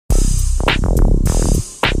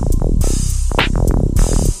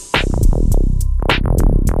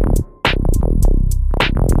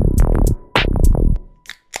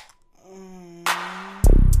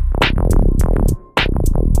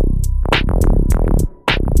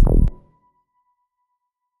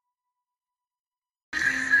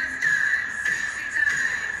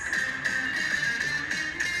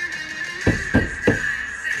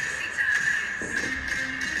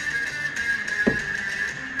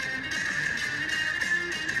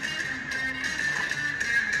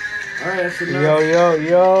Alright, that's enough.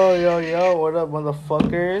 Yo, what up,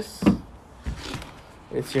 motherfuckers?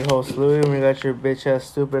 It's your host, Louie, and we got your bitch-ass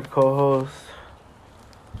stupid co-host.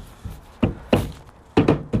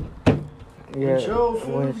 Yeah,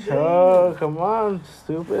 show, come on,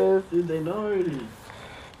 stupid. Dude, they know already.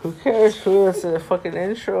 Who cares who is a fucking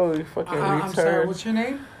intro, you fucking retard. I'm sorry, what's your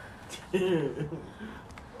name?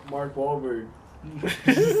 Mark Wahlberg.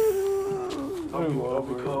 I'll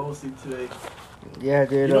be co-hosting today. Yeah,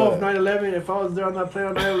 dude. You know, if 9/11, if I was there on that plane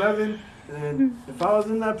on 9/11, and if I was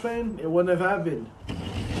in that plane, it wouldn't have happened.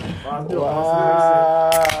 Wow. You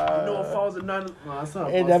know, if I was in 9, no, that's not.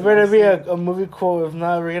 Hey, that better be a movie quote. If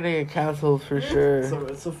not, we're gonna get canceled for sure. So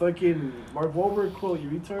it's a fucking Mark Wahlberg quote. You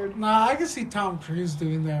retard. Nah, I can see Tom Cruise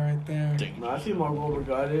doing that right there. Nah, I think Mark Wahlberg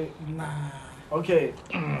got it. Nah. Okay,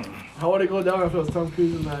 how would it go down if it was Tom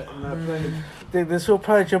Cruise in that plane? Dude, this will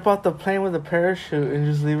probably jump out the plane with a parachute and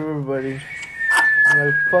just leave everybody. I'm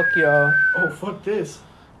like, fuck y'all. Oh, fuck this.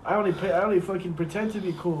 I only fucking pretend to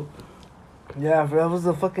be cool. Yeah, but that was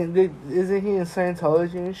the fucking... Dude, isn't he in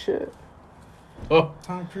Scientology and shit? Oh.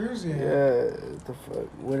 Tom Cruise, yeah. Yeah, the fuck,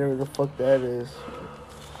 whatever the fuck that is.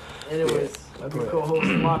 Anyways, I've been co-host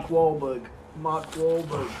Mark Wahlberg.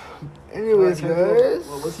 Anyways, guys.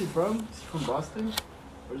 Well, what's he from? Is he from Boston?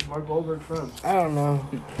 Where's Mark Wahlberg from? I don't know.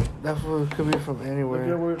 That fool could be from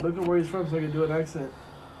anywhere. Look at where he's from so I can do an accent.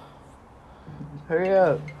 Hurry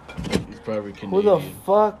up. He's probably Canadian. Who the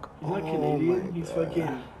fuck? He's not Canadian. He's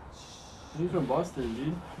fucking... He's from Boston,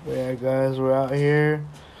 dude. Yeah, guys, we're out here.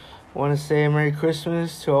 Want to say Merry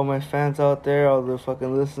Christmas to all my fans out there, all the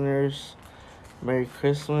fucking listeners. Merry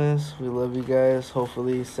Christmas. We love you guys.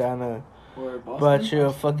 Hopefully Santa bought you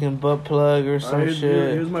a fucking butt plug or some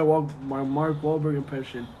shit. Here's my Mark Wahlberg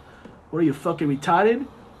impression. What are you, fucking retarded?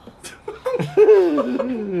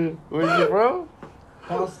 Where's you from?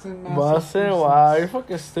 Boston, Boston? Wow, you're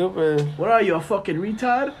fucking stupid. What are you, a fucking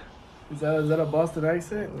retard? Is that a Boston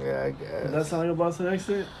accent? Yeah, I guess. Does that sound like a Boston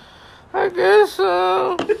accent? I guess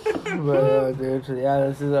so. But, dude, yeah,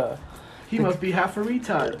 this is He must be half a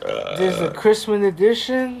retard. This is a Christmas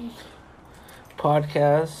edition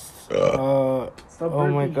podcast. Oh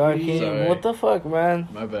my god, what the fuck, man?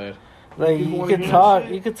 My bad. Like, you can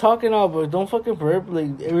talk and all, but don't fucking burp.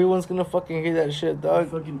 Like, everyone's gonna fucking hear that shit, dog.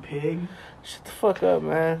 Fucking pig. Shut the fuck up,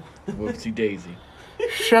 man. Whoopsie daisy.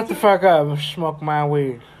 Shut the fuck up and smoke my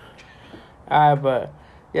weed. Alright, but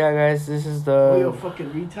yeah, guys, this is Are you a the fucking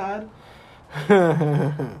retard?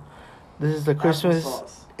 this is the Christmas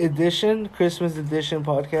edition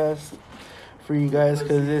podcast for you guys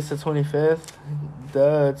because it's the 25th.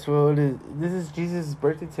 Duh, it's what it is. This is Jesus'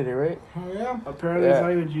 birthday today, right? Oh yeah. Apparently, it's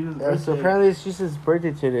not even Jesus' birthday. So apparently, it's Jesus'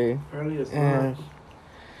 birthday today. Apparently, it's and not.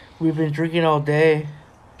 We've been drinking all day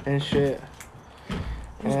and shit.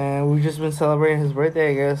 And we've just been celebrating his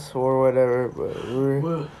birthday, I guess, or whatever. But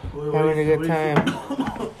we're having a good time.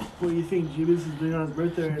 What do you think Jesus is doing on his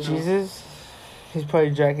birthday right now? Jesus? He's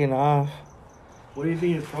probably jacking off. What do you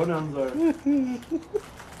think his pronouns are?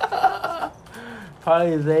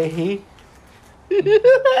 Probably they, he.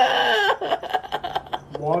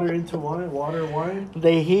 Water into wine? Water, wine?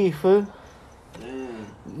 They, he, fool. Damn.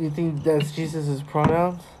 You think that's Jesus'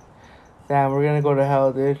 pronouns? Damn, we're gonna go to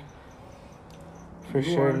hell, dude. For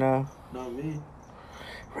You sure, are. no. Not me.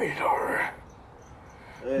 Radar.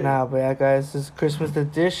 Hey. Nah, but yeah, guys, this is Christmas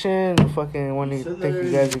edition. Fucking want to You said thank that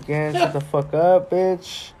you guys again. Shut the fuck up,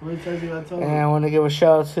 bitch. How many times you gotta tell And me? I want to give a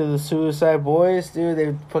shout out to the Suicide Boys, dude.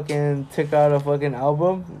 They fucking took out a fucking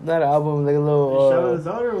album. Not an album, like a Shout little... out his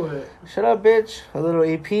daughter or what? Shut up, bitch. A little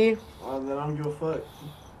EP. Then I don't give a fuck.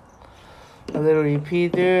 A little EP,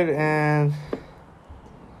 dude. And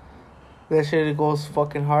that shit goes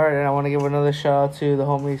fucking hard. And I want to give another shout out to the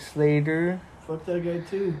homie Slater. Fuck that guy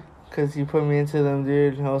too. Because he put me into them,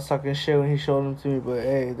 dude. I was talking shit when he showed them to me. But,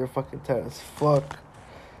 hey, they're fucking tight as fuck.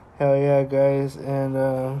 Hell yeah, guys. And,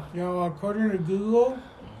 Yo, according to Google,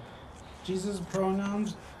 Jesus'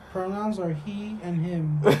 pronouns are he and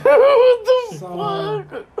him. what the So,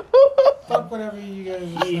 fuck? Fuck whatever you guys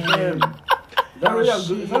are He, saying. him.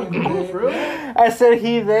 Is that Google for real? I said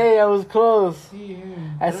he, they. I was close. He,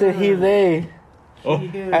 him. I said he, they. Oh. He,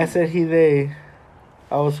 him. I said he, they.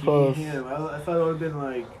 I was He, close. him. I thought it would have been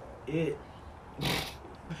like it.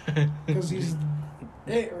 Because he's...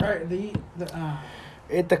 right,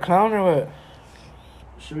 It the clown or what?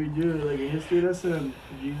 Should we do like a history lesson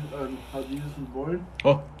on how Jesus was born?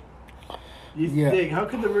 Oh. You Yeah. think, how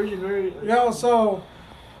could the Virgin Mary... Yo, so...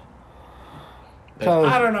 Cause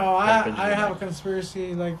I don't know. That's I have a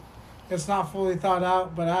conspiracy, like, it's not fully thought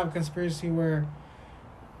out, but I have a conspiracy where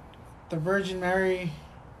the Virgin Mary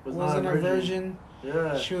Was wasn't not a virgin.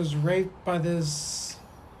 Yeah. She was raped by this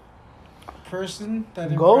person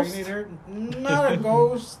that Ghost? impregnated her. Not a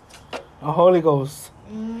ghost. A Holy Ghost.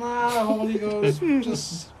 Not a Holy Ghost.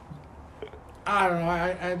 Just, I don't know.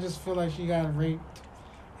 I just feel like she got raped,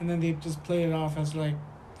 and then they just played it off as like,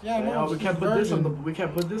 yeah, no, we she's can't a put this on virgin. we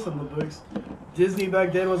can't put this on the books. Disney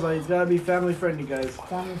back then was like, it's gotta be family friendly, guys.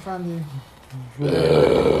 Family friendly.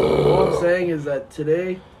 All I'm saying is that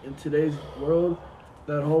today, in today's world,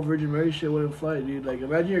 that whole Virgin Mary shit wouldn't fly, dude. Like,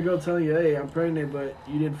 imagine your girl telling you, hey, I'm pregnant, but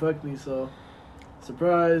you didn't fuck me, so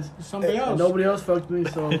surprise. Somebody else. And nobody else fucked me,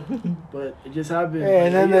 so but it just happened. Yeah,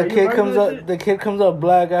 and then Like, the you kid pregnant comes and up. The kid comes up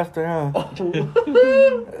black after, huh? shit?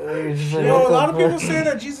 You're just like, Yo, what a the lot of people fuck? say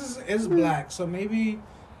that Jesus is black, so maybe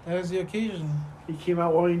that is the occasion. He came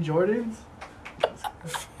out wearing Jordans.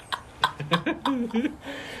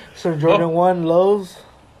 So Jordan 1 lows.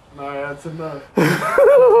 Nah, that's enough. Nah,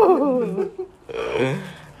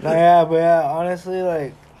 yeah, but yeah, honestly,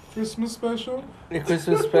 like Christmas special. the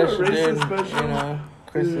Christmas special, Christmas dude. special. You know,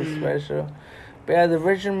 Christmas Mm. special. But yeah, the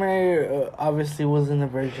Virgin Mary obviously wasn't a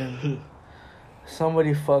virgin.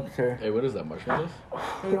 Somebody fucked her. Hey, what is that? Marshmallows?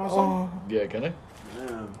 You know Oh, Yeah, can I?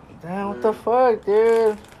 Damn. damn! What the fuck,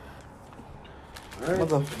 dude? Alright,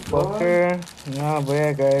 Motherfucker. Nah, but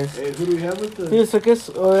yeah, guys. Hey, who do we have with the? Dude, so guess.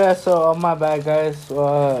 Oh yeah, so my bad, guys.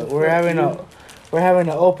 We're having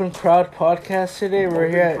an open crowd podcast today. We're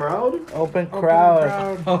here at Crowd? open crowd.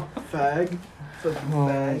 Fag. Such a Oh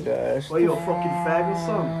my fag. gosh. Why you a fucking fag or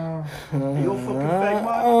something? You a fucking fag,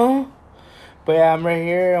 Mark? But yeah, I'm right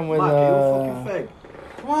here. I'm with Mark, you a fucking fag.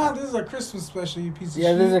 Come on, this is a Christmas special, you piece of yeah,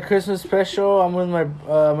 shit. this is a Christmas special. I'm with my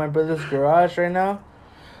brother's garage right now.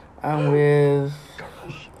 I'm with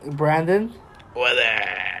Brandon. What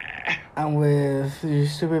I'm with your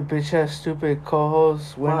stupid bitch ass stupid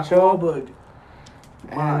co-host Mark Wincho. Wahlberg.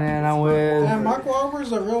 And then I'm with Damn, Mark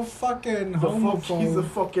Wahlberg's a real fucking The fuck, he's a homophobe.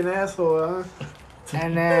 fucking asshole, huh?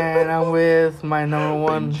 and then I'm with my number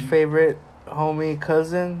one favorite homie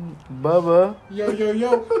cousin, Bubba. Yo,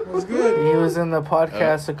 what's good? He was in the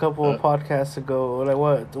podcast a couple of podcasts ago. Like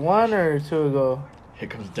what, 1 or 2 ago? Here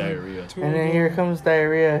comes diarrhea. And then here comes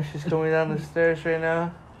Diarrhea. She's coming down the stairs right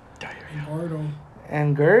now. Diarrhea. Gordo.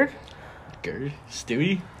 And Gerd? Gerd?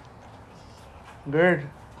 Stewie? Gerd.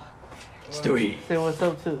 Stewie. Say what's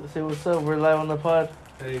up say what's up. We're live on the pod.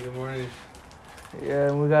 Hey, good morning. Yeah,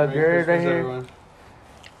 and we got Merry Gerd right Christmas, here. everyone.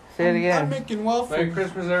 Say it I'm again. making Merry waffles.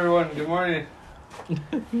 Christmas, everyone. Good morning.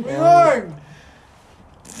 We learn.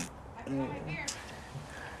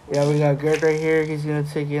 Yeah, we got Gerd right here. He's gonna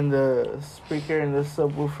take in the speaker and the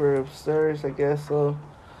subwoofer upstairs, I guess so.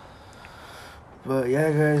 But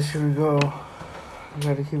yeah, guys, here we go. We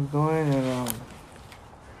gotta keep going and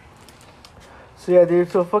So yeah,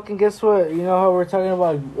 dude. So fucking guess what? You know how we're talking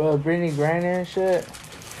about Brittany Griner and shit.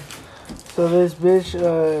 So this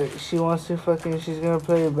bitch, she wants to she's gonna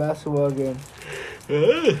play basketball again.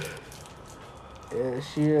 Yeah,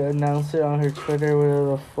 she announced it on her Twitter,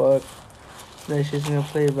 whatever the fuck, that she's gonna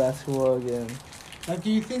play basketball again. Like,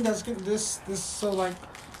 do you think that's good? This so like.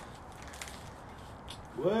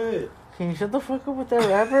 What? Can you shut the fuck up with that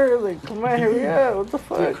rapper? Like, come on, hurry up. What the The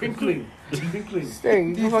fuck? crinkling. The crinkling. Stay,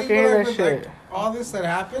 you Do you can fucking think hear like, that with, shit. like, all this that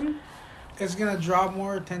happened is gonna draw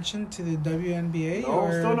more attention to the WNBA? No,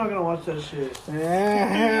 I'm still not gonna watch that shit.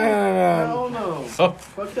 Yeah, Hell no. Oh.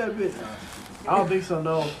 Fuck that bitch. I don't think so,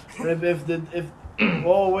 no. If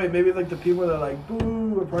oh wait, maybe like the people that are like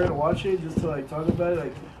boo are probably gonna watch it just to like talk about it.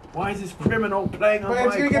 Like, why is this criminal playing on But my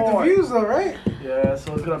it's gonna get the court? views though, right? Yeah,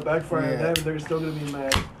 so it's gonna backfire Yeah. on them. They're still gonna be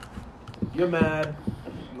mad. You're mad.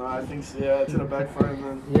 No, I think so. Yeah, it's gonna backfire on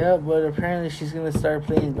them. Yeah, but apparently she's gonna start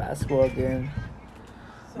playing basketball again.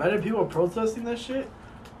 Imagine people protesting that shit.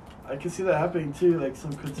 I can see that happening too. Like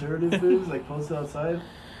some conservative dudes like posted outside.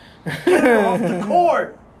 Get her off the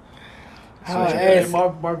court. Hey,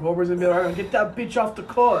 Mark Wahlberg's gonna be like, "Alright, get that bitch off the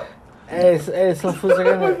court." some fools are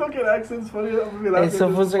My gonna, fucking accent's funny. I'm gonna be hey, laughing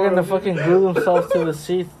some at fools this are gonna part. fucking glue themselves to the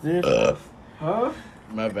seats, dude. Huh?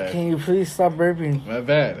 My bad. Can you please stop burping? My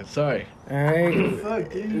bad. Sorry. Alright?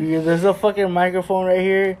 Fuck, dude. Yeah, there's a fucking microphone right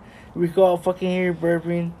here. We can all fucking hear you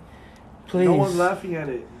burping. Please. No one's laughing at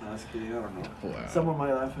it. No, just kidding. I don't know. Wow. Someone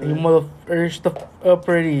might laugh at You it. motherfucker, the up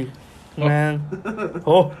already, man.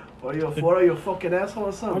 Oh, What are you a fucking asshole or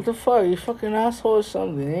what something? the fuck? You fucking asshole or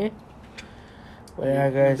something, eh? But yeah,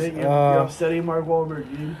 guys. You're upsetting Mark Wahlberg,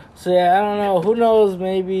 dude. So yeah, I don't know. Who knows?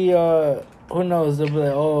 Maybe who knows? They'll be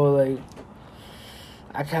like, oh, like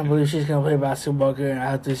I can't believe she's gonna play basketball again.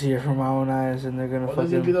 I have to see it from my own eyes, and they're gonna Or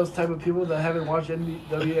there's gonna be fucking. those type of people that haven't watched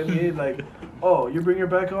WNBA, like, oh, you bring her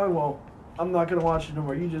back on? Well, I'm not gonna watch it no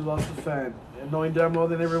more. You just lost a fan. And knowing damn well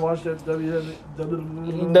they never watched that WWE.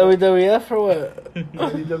 WWF or what?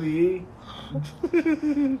 WWE.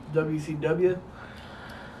 WCW.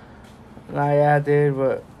 Nah, yeah, dude,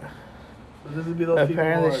 but But this would be those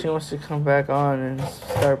apparently people she wants to come back on and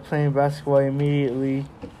start playing basketball immediately.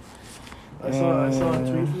 I saw a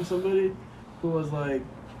tweet from somebody who was like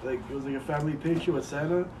it was like a family picture with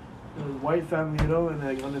Santa. It was a white family, you know, and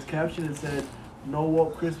like on his caption it said, "No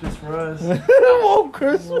woke Christmas for us." Woke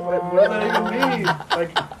Christmas. Like, what does that even mean?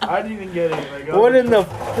 Like, I didn't even get it. Like, What in the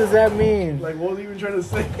f does that mean? Like, what was he even trying to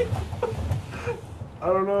say? I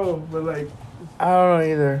don't know, but like, I don't know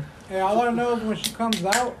either. Hey, all I know is when she comes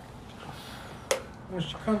out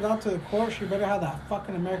to the court, she better have that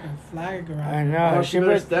fucking American flag around. I know. Oh, she she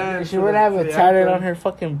better would. stand She for would the- have for it the tatted anthem. on her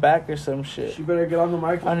fucking back or some shit. she better get on the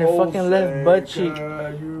microphone. On her fucking left butt cheek.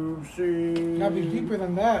 Can you see? Gotta be deeper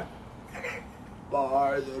than that.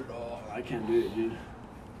 By the law. I can't do it, dude.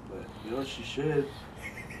 But you know she should.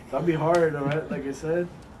 That'd be hard, alright. Like I said,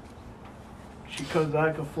 she comes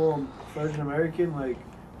back a full French American. Like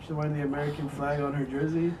she's wearing the American flag on her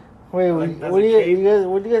jersey. Wait, Like, that's what a are cape.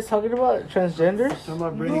 you guys talking about? Transgenders? Talking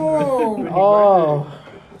about Brittany, No. Brittany Oh. Griner.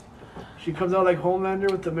 She comes out like Homelander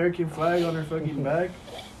with the American flag on her fucking back.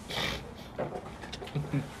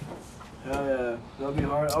 Hell yeah, that'll be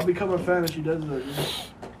hard. I'll become a fan if she does that. Dude.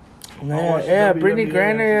 Yeah, watch yeah, WWE Brittany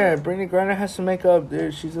Griner, yeah. after. Brittany Griner has to make up,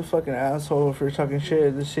 dude. She's a fucking asshole for talking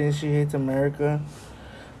shit. The shit she hates America.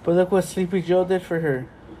 But look what Sleepy Joe did for her.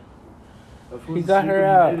 If He who's got her sleeping,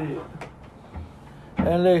 out. he did it.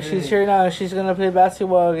 And look, she's here now. She's gonna play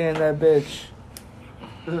basketball again, that bitch.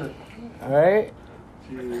 Alright?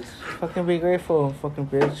 Jeez. Fucking be grateful, fucking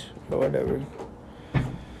bitch. Or whatever.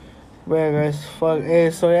 But yeah, guys, fuck. Hey,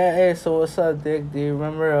 so what's up, Dick? Do you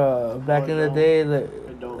remember back in the don't. day? Like,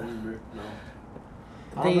 I don't remember. No.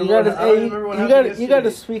 I Dude, don't you remember gotta, what- I don't hey, remember what you happened gotta yesterday.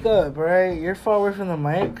 speak up, right? You're far away from the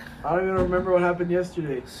mic, I don't even remember what happened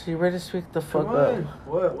yesterday. so you better speak the fuck Come up. on.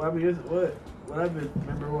 What happened yesterday? What happened?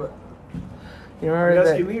 Remember what? You Are remember you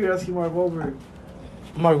asking that me or you're asking Mark Wahlberg?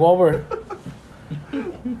 Mark Wahlberg?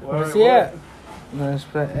 What- Where's he what? at? No,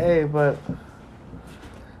 hey, but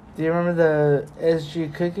do you remember the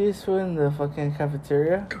SG cookies in the fucking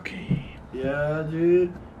cafeteria? Cookie. Yeah,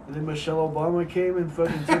 dude. And then Michelle Obama came and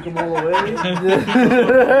fucking took them all away.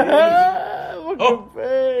 Oh.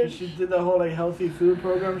 And she did that whole like healthy food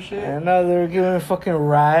program shit. And now they're giving fucking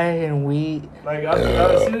rye and wheat. Like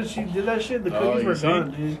as soon as she did that shit, the Oh, cookies you were see?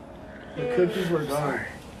 gone, dude. The cookies were gone.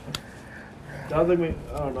 That was like,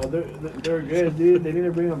 I don't know. They're good, dude. They need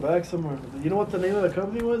to bring them back somewhere. You know what the name of the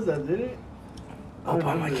company was that did it? I don't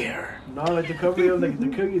remember. Obamacare. No, like the company of like the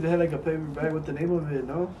cookies. They had like a paper bag with the name of it.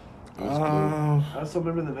 No, I just don't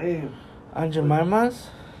remember the name. Aunt Jemima's?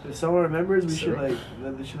 If someone remembers, we should Syrup.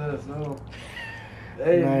 like they should let us know.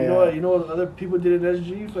 Hey, Nah, you yeah. know what? You know what other people did in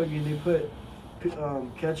SG? Fucking they put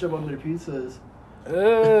ketchup on their pizzas.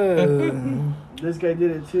 Ugh. This guy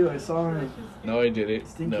did it too. I saw him. No, I did it.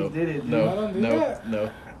 Stinky No. did it, dude. No. I don't do No. that. No.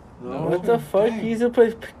 No, What the fuck? Dang. You used to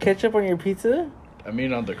put ketchup on your pizza? I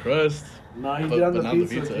mean, on the crust. no, he But- did on but the not the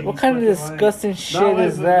pizza. pizza. He's What kind of fucking lying. disgusting shit No, wait,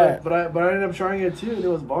 is that? But I ended up trying it too. And it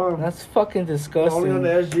was bomb. That's fucking Only on disgusting. the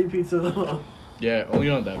SG pizza though. Yeah, only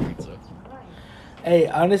on that pizza. Hey,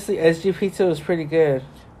 honestly, SG pizza was pretty good.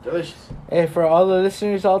 Delicious. Hey, for all the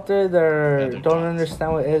listeners out there that Yeah, they're don't tots.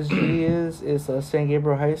 understand what SG is, it's San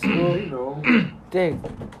Gabriel High You School. know. Dick,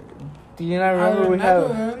 do you not remember we have?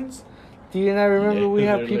 Netherlands. Do you not remember we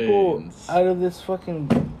have people Netherlands. out of this fucking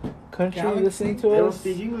country Galaxy? listening to They don't us?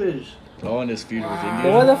 speak English. Oh, and his feud with Wow.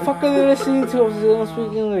 Then why India. the fuck are they listening to us? They don't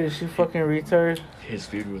speak English. You fucking retard. His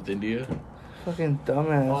feud with India. Fucking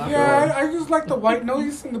dumbass. Yeah, I just like the white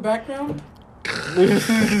noise in the background.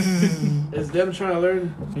 It's them trying to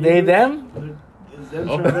learn. They English. them? It's them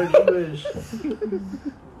Oh. trying to learn English.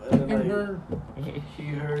 And then, And like, her. he,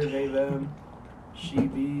 her, they, them, she,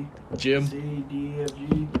 be, Jim. C, D, F,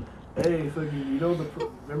 G. Hey, fucking, you know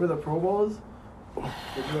remember the Pro Balls? The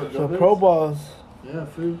little The donuts? Pro Balls. Yeah,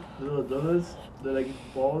 food. The little donuts. They're like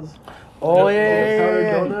balls. Oh Like a powdered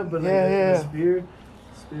yeah, donut, but like yeah, a yeah. spear.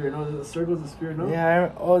 Spear. No, the circle's a spear. No. Yeah.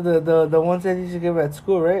 The ones that you used to give at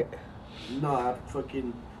school, right? Nah,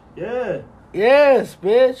 fucking. Yeah. Yes,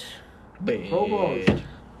 bitch. Pro Balls. Bitch.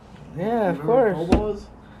 Yeah, of Remember course. Pro Balls?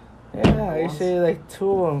 Yeah, I used to say like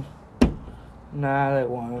 2 of them. Nah, like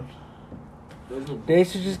 1. Those were, They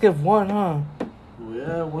used to just give 1, huh? well,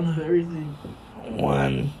 yeah, one of everything.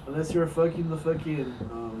 1. Unless you're fucking the fucking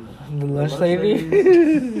The lunch lunch lady.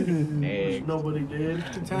 which Next. nobody did.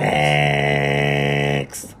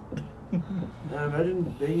 Next. Imagine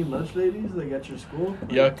banging lunch ladies like at your school.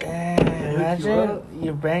 Yuck. Damn, imagine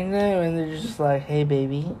you bang them and they're just like, hey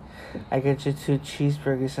baby, I got you 2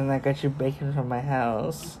 cheeseburgers and I got you bacon from my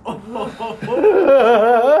house.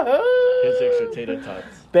 His extra tater tots.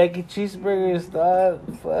 Bacon cheeseburgers, dog.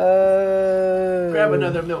 Fuck. Grab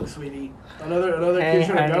another milk, sweetie. Another Hey,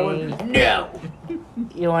 kid trying to grab honey. one. No.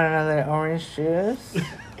 You want another orange juice?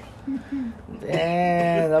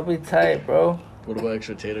 Damn, that'll be tight, bro. What about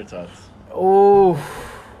extra tater tots? Ooh.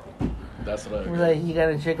 That's what I We're like, you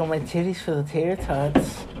gotta jiggle my titties for the tater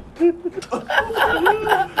tots. Dude,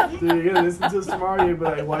 you're gonna listen to us tomorrow. You're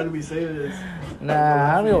gonna be like, why did we say this?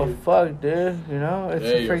 Nah, I don't give a fuck, dude. You know, it's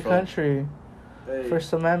Hey, a free you're fun. country. Hey,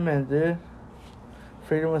 First Amendment, dude.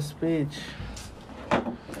 Freedom of speech.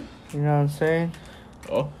 You know what I'm saying?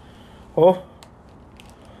 Oh, Oh.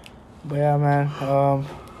 But yeah, man.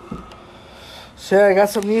 So yeah, I got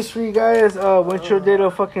some news for you guys. Winter did a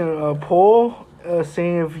fucking poll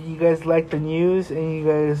saying if you guys like the news, and you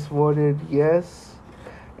guys voted yes.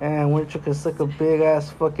 And Winter can suck a big ass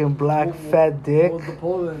fucking black fat dick What was the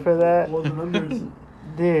poll then? for that. What was the numbers? You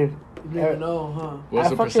Dude. didn't even know, huh? what's I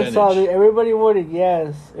the fucking percentage? saw, dude. Everybody voted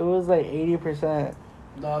yes. It was like 80%.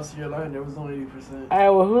 No, so you're lying. There was no 80%.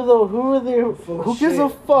 Alright, well, who gives a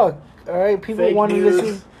Shit. fuck? Alright, people Fake want to news.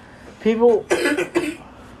 listen. People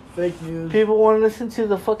Fake news. want to listen to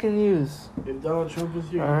the fucking news. If Donald Trump was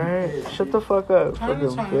here, Alright, shut the fuck up, fucking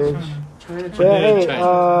bitch. China. But hey,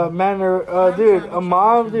 China. man, dude,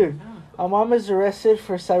 a mom is arrested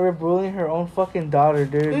for cyberbullying her own fucking daughter,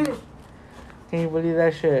 dude. Can you believe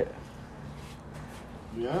that shit?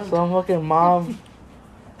 Yeah. Some fucking mom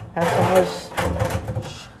has so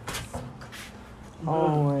much.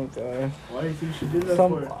 Oh my god. Why do you think she did that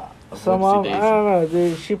Some mom, I Whoopsie-daisy. don't know,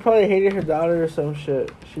 dude. She probably hated her daughter or some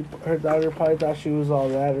shit. Her daughter probably thought she was all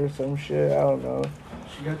that or some shit. I don't know.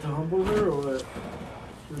 She got to humble her or what?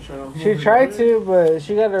 She was trying to humble She her tried daughter? to, but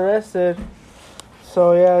she got arrested.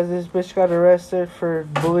 So yeah, this bitch got arrested for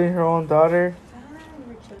bullying her own daughter.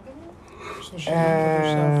 So she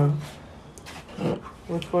humbled herself.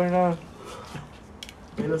 What's going on?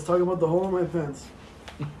 Hey, let's talk about the hole in my pants.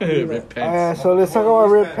 Red pants. So let's talk about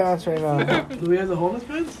ripped pants right now. Do we have the homeless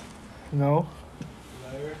pants? No.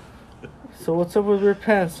 So what's up with ripped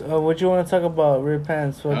pants? What do you want to talk about ripped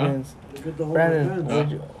pants? Fucking Look at the hole in Brandon, my pants.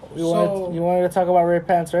 what'd you So- you wanted to talk about ripped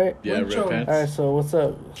pants, right? Yeah, red Wincho. pants. All right. So what's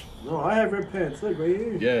up? No, I have red pants. Look, right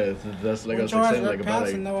here. Yeah, that's like I was Wincho has saying, red like about pants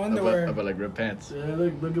like and no underwear. about like red pants. Yeah,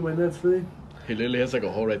 look at my nuts, Philly. He literally has like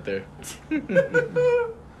a hole right there.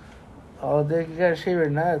 Oh, dude, you gotta shave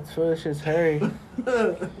your nuts. Fool, this shit's hairy.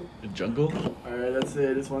 The jungle. Alright, that's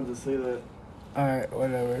it. I just wanted to say that. All right,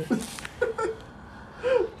 whatever.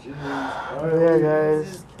 Jeez. Yeah,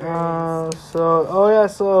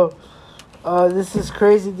 guys. This is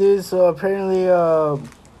crazy, dude. So apparently,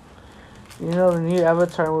 you know the new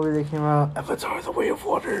Avatar movie that came out, Avatar: The Way of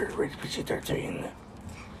Water, rated PG-13.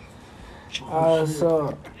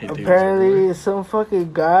 So Hey, dude, apparently, some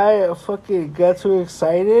fucking guy fucking got too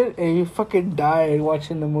excited and he fucking died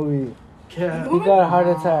watching the movie. Yeah. He got a heart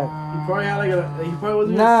attack. He probably had he probably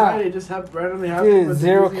wasn't Nah. excited. It just happened randomly happened. Dude, but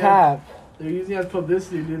zero cap. They're using it as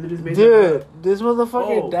publicity, dude. They just made Dude, that this motherfucker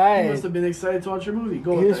He must died. have been excited to watch your movie.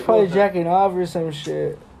 Go He with was that, probably go with that. jacking off or some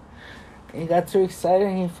shit. He got too excited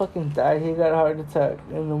and he fucking died. He got a heart attack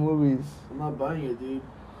in the movies. I'm not buying it, dude.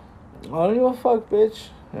 I don't give a fuck, bitch.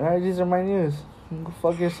 Alright, these are my news. Go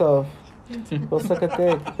fuck yourself. Go suck a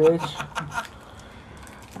dick, bitch.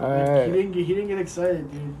 Alright. He didn't get excited,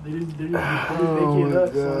 dude. They just making it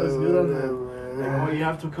up, so it's good on them. Like, oh, you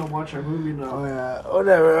have to come watch our movie now. Oh yeah,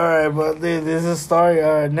 whatever. Alright, but dude, this is a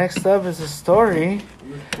story. Next up is a story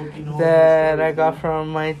that I got from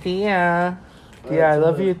my tia. Yeah, I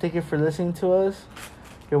love you. Thank you for listening to us.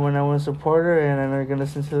 You're my number one supporter, and I know you're gonna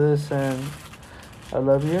listen to this, and I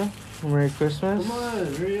love you. Merry Christmas. Come on,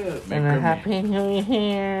 hurry up. And a happy New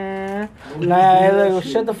Year. Nobody Nah, can do that look,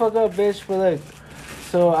 shit. shut the fuck up, bitch. But look,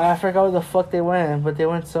 so I forgot where the fuck they went, but they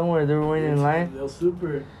went somewhere. They were waiting in line. El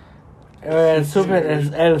Super. El Super.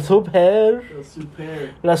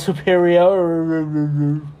 La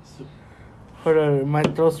Superior. Hold on, my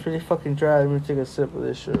throat's pretty fucking dry. Let me take a sip of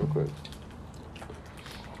this shit real quick.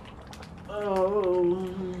 Oh.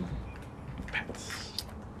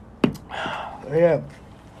 Yeah.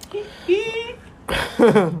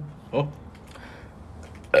 Oh,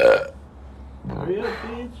 Hurry up,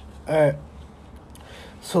 bitch. Alright.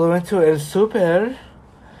 So they went to El Super,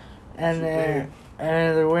 and Super.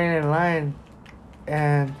 they're waiting in line,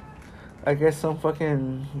 and I guess some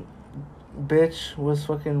fucking bitch was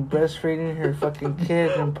fucking breastfeeding her fucking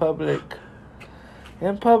kid in public.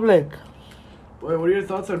 In public. Wait, what are your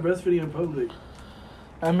thoughts on breastfeeding in public?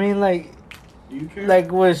 I mean, like, Do you care?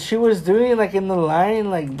 like what she was doing, like in the line,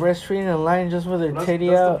 like breastfeeding in line just with her that's, titty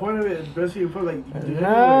that's out. the point of it. Breastfeeding for like. do it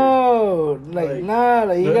No, Like, nah,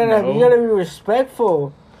 like you no. gotta be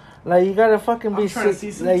respectful. Like you gotta fucking anyway. be I'm trying to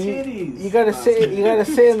see some like titties. you gotta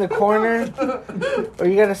sit in the corner, or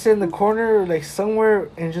you gotta sit in the corner like somewhere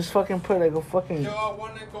and just fucking put like a fucking. Yo, I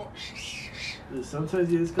wanna go. Dude,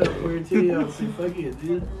 sometimes you just gotta pull your titty out and say fuck it,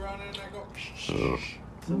 dude. Around and I go.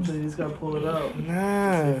 Sometimes you just gotta pull it out. Say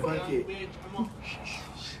Nah. fuck it. Bitch, I'm a-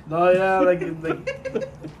 No, yeah,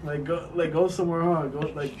 like go somewhere, huh? Go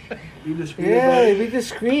like be discreet. Yeah, about like, it. be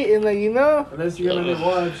discreet and like you know, Unless you're gonna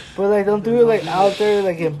watch. but like don't do it like out there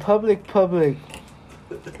like in public.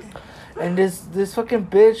 And this fucking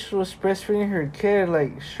bitch was breastfeeding her kid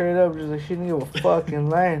like straight up, just like she didn't give a fuck in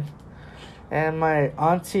line. And my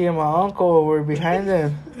auntie and my uncle were behind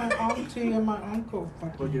them. My auntie and my uncle.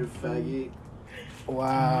 Fucking faggot.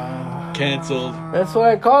 Wow. Canceled. That's what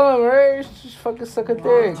I call them, right? Just fucking suck a dick.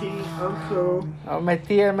 Auntie, uncle. My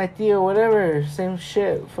tia, whatever. Same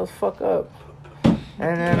shit. Fuck up.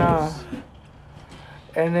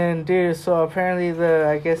 And then, dude, so apparently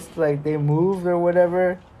I guess, like, they moved or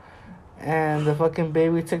whatever. And the fucking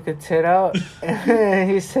baby took the tit out. And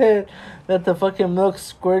he said that the fucking milk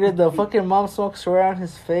squirted. The fucking mom smokes around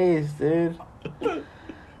his face, dude.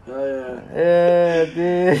 Oh yeah. Yeah,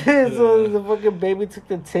 dude. So the fucking baby took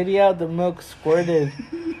the titty out, the milk squirted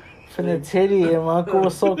from the titty, and my uncle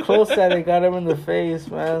was so close that it got him in the face,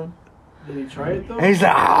 man. Did he try it though? And he's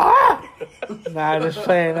like, ah! Nah, just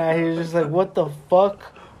playing. Nah, he was just like, what the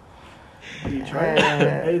fuck? Did he try it?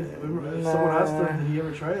 Hey, remember, someone asked him, Nah. did he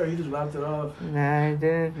ever try it, or he just laughed it off? Nah, he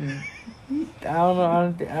didn't. I don't know. I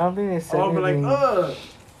don't think they said Oh, but like, anything.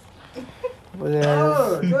 But yeah,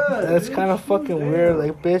 God, that's dude. kind of fucking Damn. weird.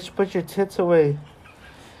 Like, bitch, put your tits away.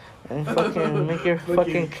 And fucking make your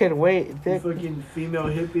fucking kid wait, You dick. fucking female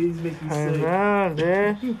hippies make you I sick. know,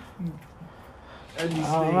 dude. And you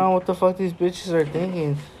I don't stink. know what the fuck these bitches are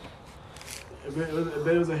thinking. I bet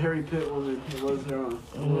it was a Harry Pitt woman. It was her on.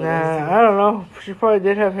 Nah, I don't know. She probably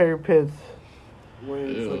did have hairy pits. Wearing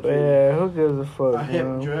Ew. fucking But yeah, who gives a a fuck, hip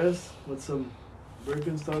man? dress with some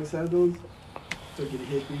Birkenstock sandals. Fucking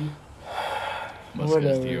hippie. Must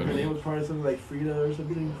Whatever. guess the Her name ugly. was probably something like Frida or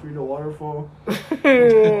something. Frida Waterfall.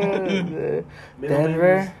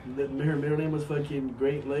 Denver? Her middle name was fucking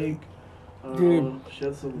Great Lake. Dude. She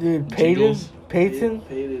had some. Dude, Peyton? Jingles. Peyton?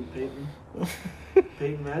 Peyton.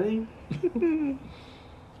 Peyton Manning?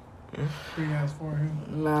 Big ass forehead.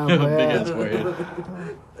 Nah, Big but ass yeah.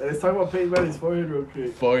 forehead. Let's talk about Peyton Manning's forehead real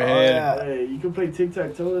quick. Forehead. Oh, yeah. Hey, you can play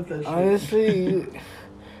tic-tac-toe with that shit. Honestly,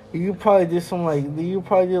 you probably do some like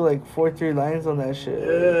 4-3 lines on that shit.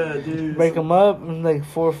 Yeah, dude. Break them up and like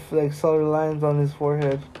 4 like solid lines on his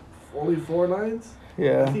forehead. Only 4 lines? I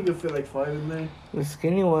Yeah, think you'll fit like 5 in there. the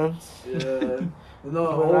skinny ones. Yeah. No, But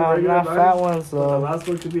all not regular fat lines. ones But the though. last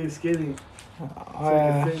one could be skinny. So Oh, it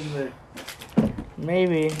yeah. can fit in there.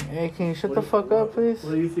 Maybe. Hey, can you shut What the do- fuck up, please?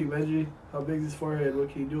 What do you think, Benji? How big is his forehead? What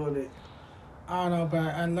can you do on it? I don't know,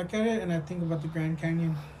 but I look at it and I think about the Grand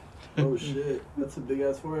Canyon. Oh shit, that's a big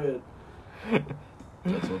ass forehead.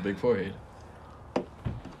 That's a big forehead.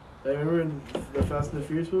 I remember in the Fast and the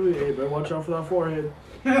Furious movie. Hey, better watch out for that forehead.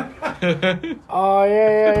 Oh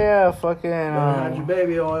yeah. Fucking. Better have your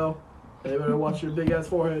baby oil. Hey, better watch your big ass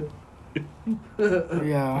forehead.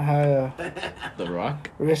 Yeah. The Rock.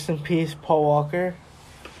 Rest in peace, Paul Walker.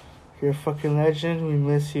 You're a fucking legend. We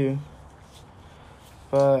miss you.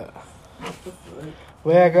 But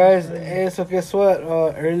yeah, guys. Hey, so guess what?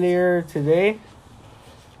 Earlier today,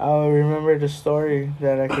 I remembered a story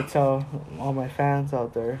that I could tell all my fans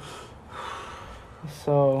out there.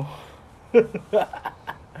 So,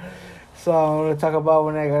 so I want to talk about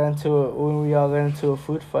when we all got into a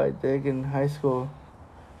food fight, dig, in high school.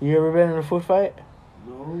 You ever been in a food fight?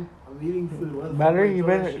 No, I'm eating food. What the fuck Mallory, is you all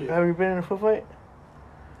been? that shit? Have you been in a food fight?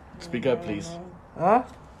 Speak up, please. Huh?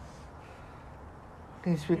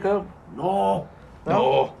 Can you speak up? No.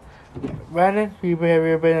 No. Brandon, have you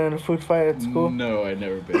ever been in a food fight at school? No, I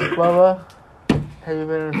never been. Bubba, have you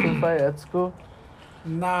been in a food fight at school?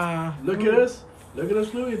 Nah. Look at us. Look at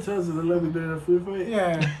us, Louis. It tells us that we've been in a food fight.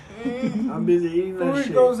 Yeah. I'm busy eating that Food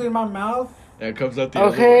shit. goes in my mouth, That comes out the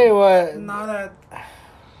Okay, other way. what? not at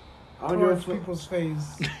I don't give a towards fuck. people's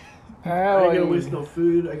face. I ain't gonna Alright. waste no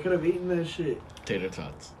food. I could have eaten that shit. Tater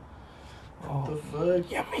tots. What the Oh.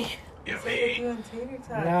 fuck? Yummy. Yummy. Nah,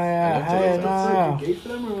 That's yeah, like you gay for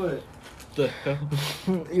them or what? The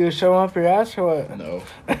hell? You show up your ass or what? No.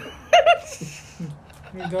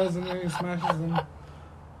 He does and then he smashes them.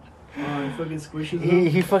 Oh, he fucking squishes them.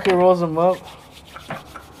 He fucking rolls them up.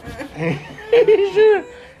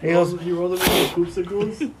 He goes, He rolled them into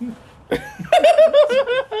poopsicles.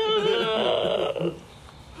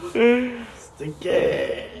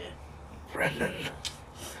 Stinky. Brendan.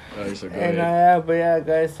 Alright, so go And ahead. but yeah,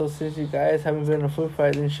 guys. So since you guys haven't been in a food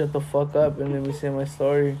fight, then shut the fuck up and let me say my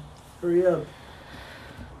story. Hurry up.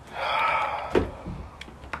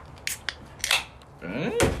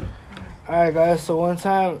 Huh? Alright, guys. So one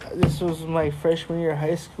time, this was my freshman year of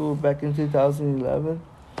high school back in 2011.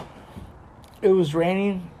 It was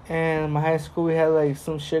raining, and in my high school we had like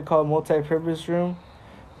some shit called multi-purpose room.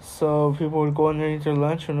 So people would go underneath their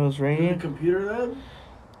lunch when it was You in raining. computer lab?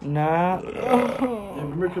 Nah. You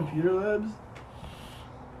remember computer labs?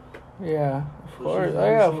 Yeah, of Those course. shit Oh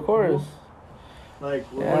yeah, so of course.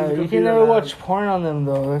 Like, we're Yeah, going to you can computer never lab. watch porn on them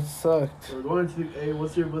though. That sucked. We're going to the, hey,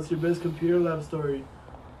 what's your best computer lab story?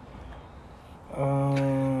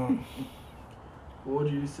 What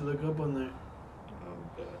would you used to look up on there?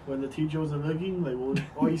 When the teacher wasn't looking? Like, what,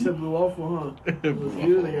 oh, you said blue waffle, huh? It was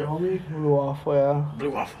you, like your homie? Blue waffle, yeah. Blue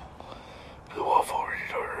waffle. Blue waffle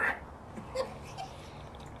reader.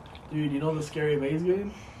 Dude, you know the Scary Maze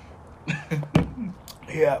game?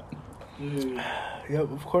 Yeah. Dude,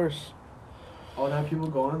 Yep, of course. I would have people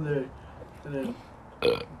go on there, and then,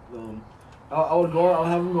 I'll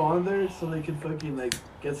have them go on there so they could fucking, like,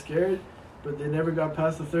 get scared, but they never got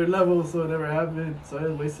past the third level, so it never happened, so I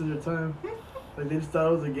just wasted their time. Like, they just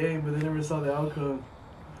thought it was a game, but they never saw the outcome.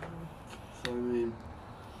 So, I mean,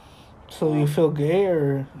 So you feel gay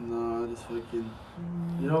or? nah, just fucking,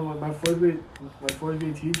 you know, my fourth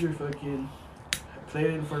grade teacher fucking played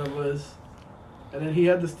it in front of us, and then he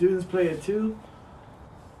had the students play it too.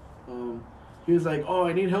 He was like, "Oh,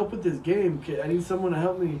 I need help with this game. I need someone to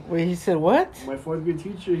help me." Wait, he said what? My fourth grade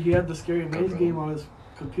teacher, he had the Scary Maze game on his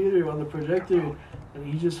computer, on the projector, and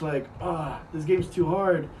he's just like, this game's too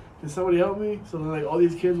hard. Can somebody help me? So then, like, all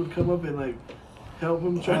these kids would come up and, like, help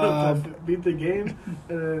him try to beat the game.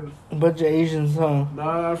 And then, A bunch of Asians, huh?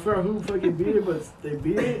 I forgot who fucking beat it, but they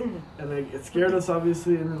beat it. And, like, it scared us,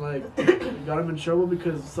 obviously. And then, like, it got him in trouble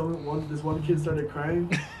because this one kid started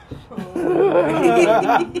crying. I was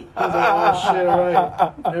like, oh, shit,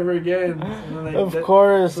 alright. Never again. And then, like, Of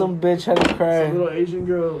course, some bitch had to Some cry. little Asian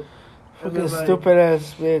girl. And Fucking then, like, stupid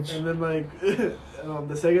ass bitch. And then, like,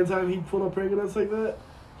 the second time he pulled a prank on us like that,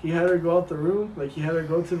 he had her go out the room. Like, he had her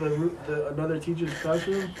go to another teacher's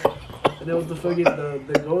classroom. And it was the fucking,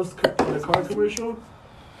 the ghost in the car commercial.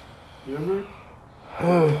 You remember?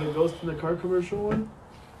 The ghost in the car commercial one?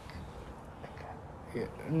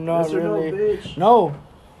 Not Yes or really. no, bitch? No,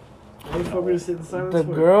 Why the fuck we just sit in silence the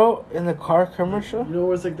for? girl in the car commercial. You know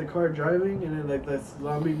where it's like the car driving and then like that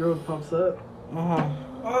zombie girl pops up? Uh-huh.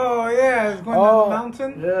 Oh yeah, it's going down the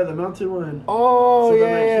mountain. Yeah, the mountain one. Oh So yeah,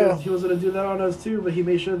 then, like, yeah. he was gonna do that on us too, but he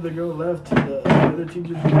made sure the girl left to the other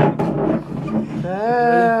teacher's room.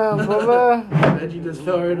 Damn, brother. Reggie just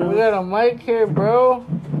fell right We off. got a mic here, bro.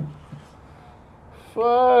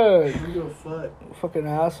 Fuck. You go fuck. Fucking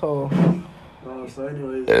asshole. Oh, so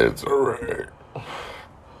anyways. It's alright. Yeah,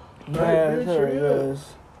 it's bitch, alright, hurry up. guys.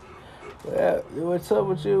 Yeah, what's up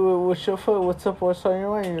with you? What's your foot? What's up? What's on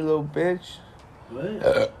your mind, you little bitch?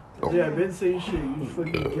 What? Yeah, I've been saying shit. You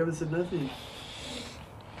fucking haven't said nothing.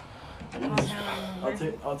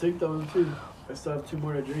 I'll take that one too. I still have 2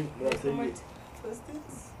 more to drink, but I'll take it.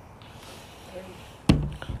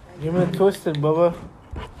 Give me twisted, Bubba.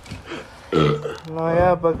 No,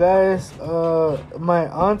 yeah, but guys, my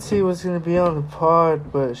auntie was gonna be on the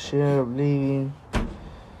pod, but she ended up leaving.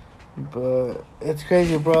 But it's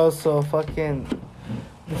crazy, bro. So fucking,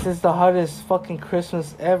 this is the hottest fucking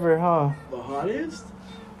Christmas ever, huh? The hottest?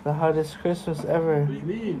 The hottest Christmas ever. What do you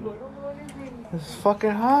mean? It's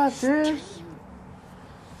fucking hot, dude.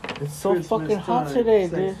 It's so Christmas fucking hot time, today,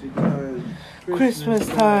 dude. sexy time. Christmas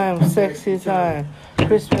time, sexy time.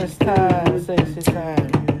 Christmas time, sexy time.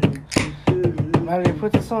 Maddie,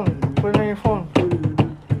 put this on. Put it on your phone.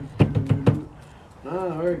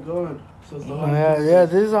 Alright, go on. So it's the Oh, hottest. yeah,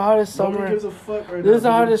 this is the hottest Nobody summer. gives a fuck right This is the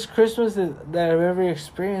now, dude. hottest Christmas that I've ever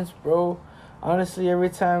experienced, bro. Honestly, every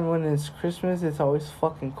time when it's Christmas, it's always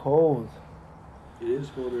fucking cold. It is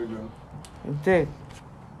cold right now. Dick,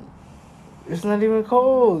 it's not even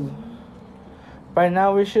cold. By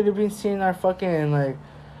now, we should have been seeing our fucking, like,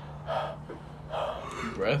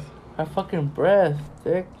 Breath? our fucking breath,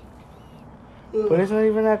 dick. But it's not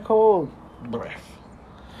even that cold. Breath.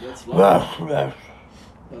 That's life. You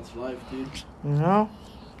That's life, dude. know?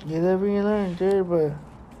 You live and you learn, dude, but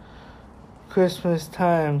Christmas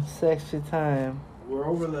time, sexy time. We're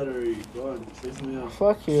over that already. Go on, say something else.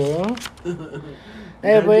 Fuck you. You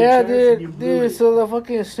Hey, had but your yeah, chance and you dude, blew it. so the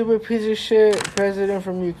fucking stupid piece of shit president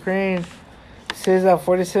from Ukraine says that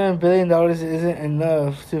 $47 billion isn't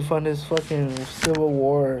enough to fund his fucking civil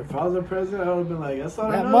war. If I was the president, I would have been like, that's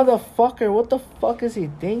not That enough. motherfucker, what the fuck is he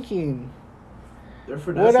thinking? They're What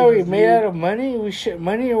finessing are we us, made dude. out of money? We ship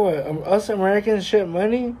money or what? Us Americans ship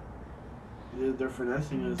money? Yeah, they're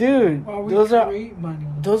finessing us. Dude, Well, we those are create money.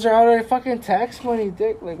 our fucking tax money,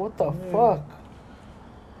 dick. Like, what the Yeah. fuck?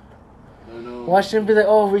 I know. Watch them be like,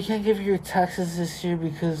 oh, we can't give you your taxes this year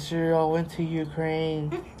because you all went to Ukraine.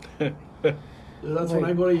 Dude, that's when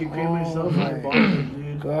Like, I go to Ukraine oh myself and I my bomb them,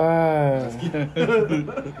 dude. God.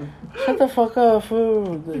 Shut the fuck up,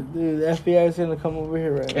 fool. Dude, the FBI is gonna come over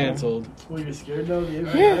here right Cancelled. Well, you're scared though? The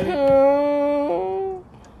now. FBI?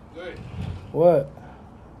 Yeah. Good. What?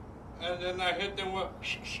 And then I hit them with.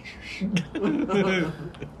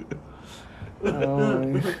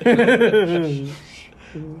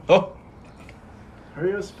 Oh.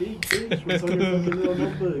 Hurry up, speak, bitch. What's on your fucking little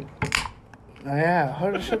notebook? Oh, yeah,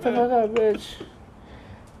 hold on, shut the fuck up, bitch.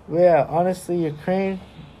 But yeah, honestly, Ukraine,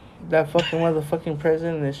 that fucking motherfucking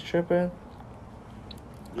president is tripping.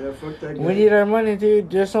 Yeah, fuck that guy. We need our money, dude.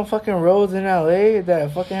 There's some fucking roads in LA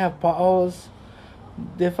that fucking have potholes.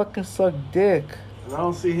 They fucking suck dick. And I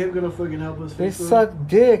don't see him gonna fucking help us They fix them. suck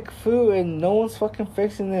dick, food, and no one's fucking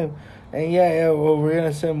fixing them. And yeah, well, we're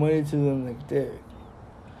gonna send money to them like dick.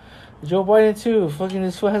 Joe Biden too. Fucking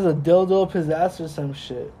this fool has a dildo up his ass or some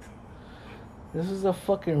shit. This is a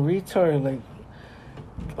fucking retard. Like,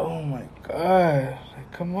 oh my god.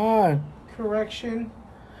 Like, come on. Correction.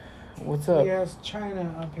 What's up? He has China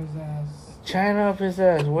up his ass. China up his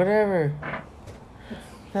ass. Whatever.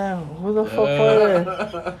 Damn, who the fuck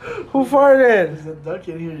farted? Who farted? There's a duck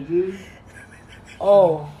in here, dude.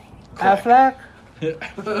 Oh, Affleck?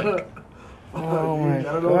 Oh, Oh dude, my I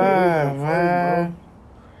don't know what it is. god, I'm man.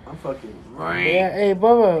 I'm fucking. Yeah, hey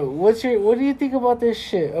Bubba, what do you think about this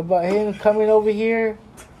shit? About him coming over here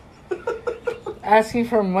asking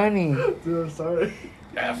for money? Dude, I'm sorry.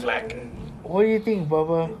 What do you think,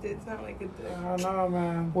 Bubba? It did sound like it did. I don't know,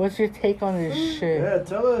 man. What's your take on this shit? Yeah,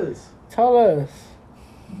 tell us. Tell us.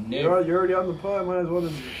 You're already on the pod. Might as well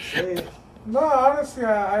just say it. No, honestly,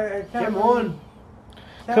 I can't. Come really- on.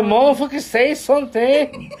 can't Come really- on, fucking say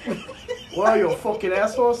something. Wow, you a fucking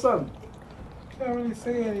asshole or something? Can't really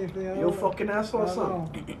say anything. I You a don't- fucking asshole I or don't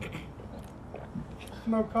something?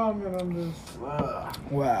 know. No comment on this.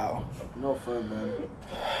 Wow. No fun, man.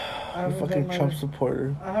 I You haven't fucking done my- Trump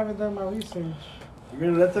supporter. I haven't done my research. You're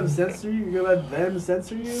gonna let them censor you? You're gonna let them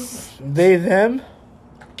censor you? They, them?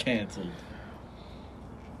 Cancelled.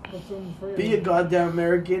 What's in for Be a goddamn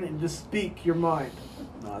American and just speak your mind.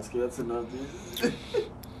 No, that's enough, dude.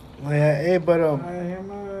 Yeah, hey, but I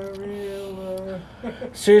am a real.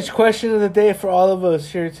 serious question of the day for all of us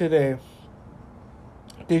here today.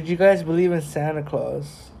 Did you guys believe in Santa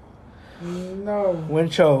Claus? No.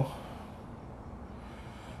 Wincho.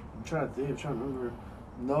 I'm trying to think. I'm trying to remember.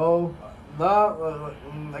 No.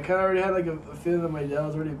 I kind of already had like a feeling that my dad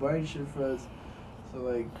was already buying shit for us. So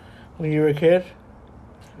like, When you were a kid?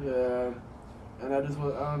 yeah. And I just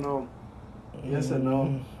was, I don't know. Yes and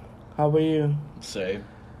no. How about you, Say.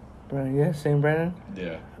 Brandon? Yeah, same Brandon?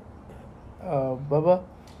 Yeah. Bubba?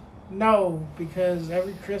 No, because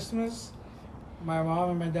every Christmas, my mom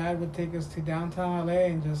and my dad would take us to downtown LA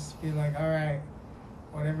and just be like, all right,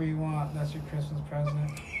 whatever you want, that's your Christmas present.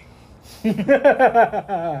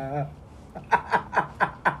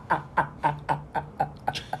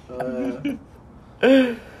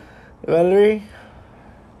 Valerie,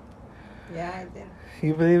 Yeah, I did.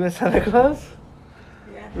 you believe in Santa Claus?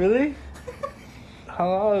 Yeah. Really? How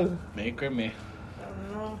long? Make or me. I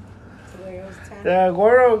don't know. Till I was 10. Yeah,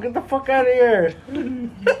 Gordo, get the fuck out of here.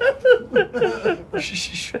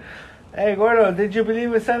 Hey, Gordo, did you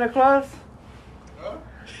believe in Santa Claus? Huh?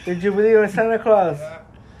 Did you believe in Santa Claus? Yeah.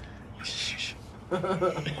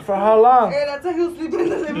 For how long? Hey, that's why he was sleeping in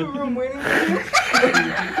the living room waiting for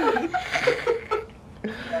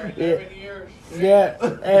you. 7 years. Yeah.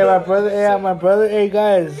 Hey, my brother. Hey,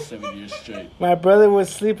 guys. 7 years straight. My brother would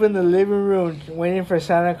sleep in the living room waiting for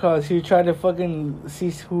Santa Claus. He tried to fucking see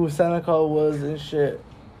who Santa Claus was and shit.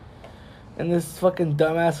 And this fucking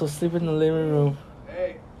dumbass was sleeping in the living room.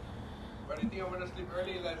 Hey, why do you think I went to sleep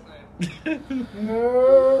early last night?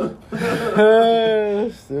 No.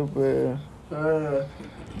 Stupid.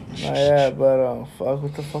 Yeah, but fuck.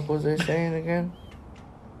 What the fuck was they saying again?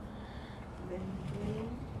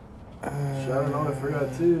 Shit, I don't know. I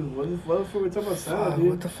forgot too. What the fuck were we talking about Santa, Fuck, dude?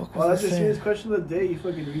 what the fuck Oh, was that's I your serious saying? question of the day, you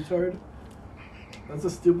fucking retard. That's a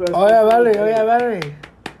stupid ass Oh yeah, question of the Valerie. day.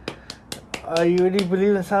 Valerie. You really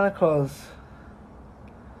believe in Santa Claus?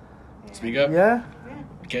 Speak up. Yeah.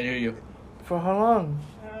 Can't hear you. For how long?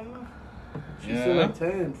 I don't know. She's still like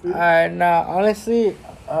 10. Fool. Nah, honestly,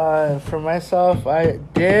 for myself, I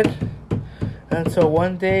did. Until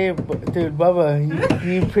one day, dude, Bubba,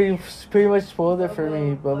 you pretty much spoiled it for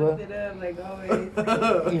me, Bubba. Fucked it up like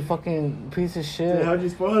always. You fucking piece of shit. Dude, how'd you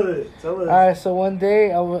spoil it? Tell us. Alright, so one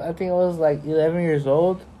day, I think I was like 11 years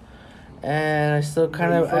old. And I still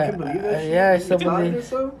kind You of... fucking believe that shit? Yeah, I You still retarded or believe...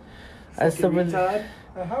 something? I still Fucking believe... retard.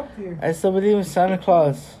 I helped you. I still believe in Santa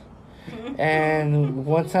Claus. And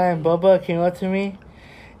one time, Bubba came up to me,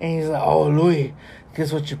 and he's like, "Oh, Louis,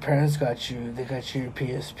 guess what your parents got you? They got you your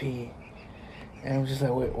PSP." And I'm just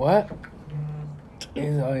like, "Wait, what?"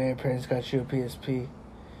 He's like, "Oh yeah, your parents got you a PSP."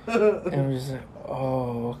 And I'm just like,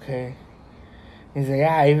 "Oh, okay." He's like,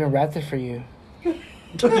 "Yeah, I even wrapped it for you." And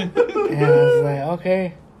I was like,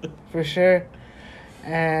 "Okay, for sure."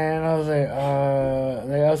 And I was like,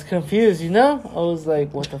 I was confused, you know? I was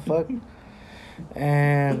like, what the fuck?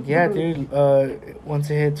 And yeah, dude, once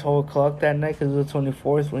it hit 12 o'clock that night, because it was the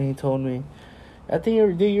 24th when he told me. I think you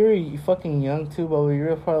were fucking young too, but you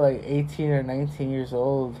were probably like 18 or 19 years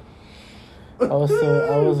old. I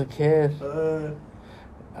was a kid.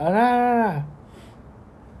 Nah.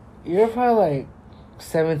 You were probably like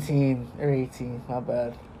 17 or 18, my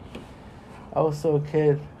bad. I was still a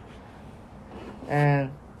kid. And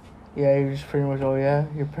yeah, you just pretty much, oh yeah,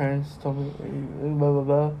 your parents told me, blah blah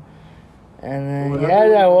blah. And then What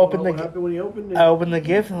I opened what happened when you opened it? I opened the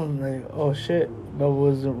gift and I was like, oh shit,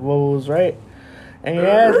 Bubba was right. And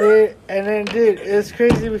yeah, dude, and then dude, it's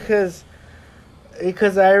crazy because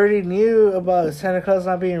I already knew about Santa Claus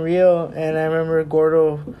not being real, and I remember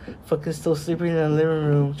Gordo fucking still sleeping in the living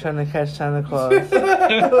room trying to catch Santa Claus.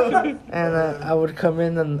 And I would come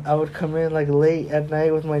in like late at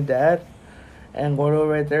night with my dad. And Gordo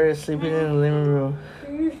right there is sleeping in the living room.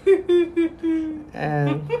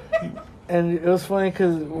 And it was funny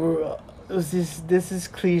because this is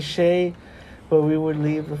cliche, but we would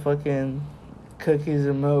leave the fucking cookies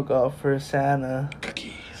and milk out for Santa.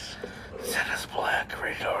 Cookies. Santa's black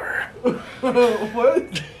radar.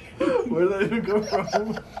 What? Where did that even come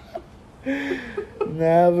from?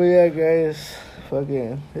 Nah, but yeah, guys,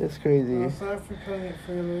 fucking, it's crazy. Oh, sorry for cutting it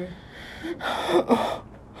for you, Louis.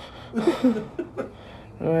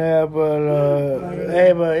 Yeah,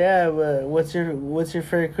 but what's your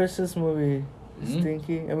favorite Christmas movie?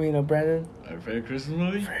 Stinky? I mean, Brandon. Our favorite Christmas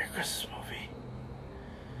movie? Favorite Christmas movie.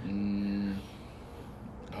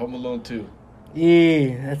 Home Alone 2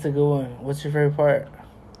 Yeah, that's a good one. What's your favorite part?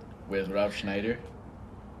 with Rob Schneider.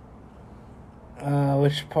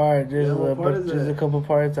 Which part? There's Yeah, what part is there's it? a couple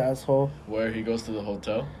parts, asshole. Where he goes to the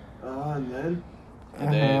hotel. And then?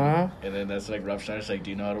 And then that's like Rob Schneider's like, do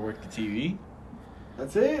you know how to work the TV?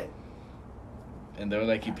 That's it? And they're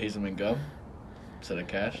like, he pays him in gum instead of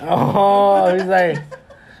cash. Oh, he's like,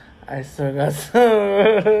 I still got some.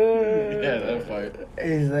 Yeah, that part.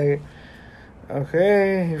 He's like,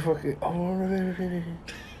 okay, he fucking. Oh,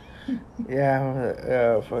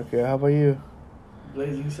 yeah, fuck yeah. How about you?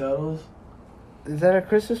 Blazing Saddles. Is that a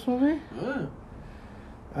Christmas movie? Yeah.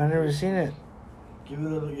 I've never seen it. Give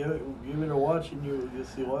it a watch and you'll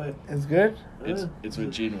see why. It's good? Yeah. It's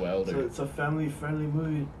with Gene Wilder. So it's a family-friendly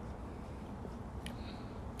movie.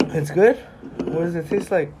 It's good? What does it taste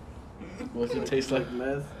like? What's it taste like?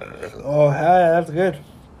 Meth. Oh, yeah, that's good.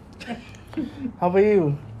 How about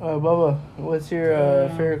you, Bubba? What's your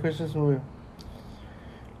favorite Christmas movie?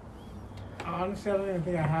 Honestly, I don't even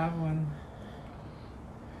think I have one.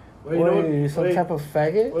 Wait, You some type of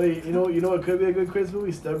faggot? Wait, you know what could be a good Christmas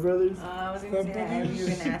movie? Step Brothers. I was gonna say that. I knew you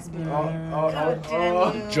were gonna ask me. Yeah. God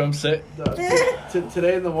damn you. Drum set.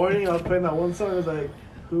 Today in the morning, I was playing that one song. It was like,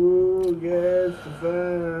 "Who gets the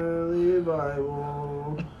family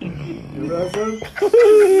Bible?" You remember that song? I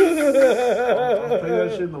was playing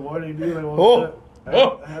that shit in the morning, dude. Like,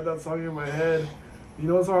 I had that song in my head. You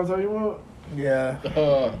know what song I'm talking about? Yeah.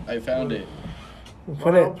 Oh, I found it.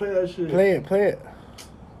 Put I'll it. play that shit. Play it.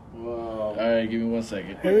 Wow. Alright, give me 1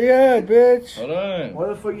 second. Hurry up, bitch. Hold on. Why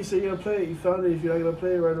the fuck you say you're gonna play it? You found it. If you're not gonna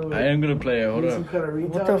play it right away, I am gonna play it. Hold you some on. kind of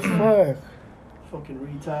retard. What the fuck? Fucking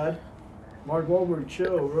retard. Mark Wahlberg,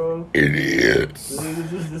 chill, bro. Idiots.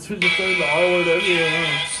 This was just saying the R word everywhere,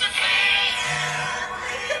 huh?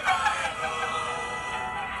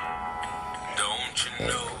 Don't you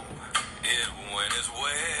know it went as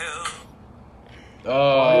well?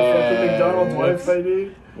 Oh, Fucking McDonald's whoops. Wi-Fi,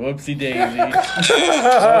 dude. Whoopsie daisy.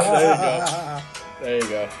 There you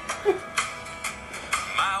go.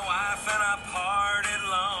 My wife and I parted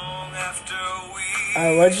long after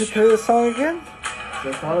we. Why'd you play this song again? So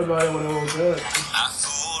I thought about it when I woke up. I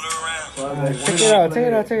fooled around. So I was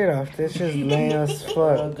like, Take it off. This is lame as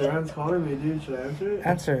fuck. Duran's calling me, dude. Should I answer it?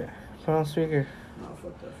 Answer it. Put on speaker. No,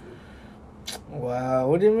 fuck that food. Wow,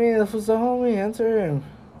 what do you mean? This was the homie. Answer him.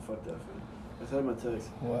 Oh, fuck that, fool. I said my text.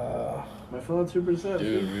 Wow. My phone 2%.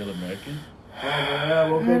 Dude, real American. Oh, man,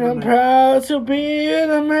 I woke up And I'm and, proud to be an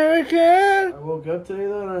American. I woke up today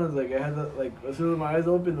though, and I was like, I had that, like, as soon as my eyes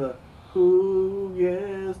opened, the who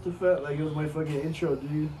gets the fat, like, it was my fucking intro,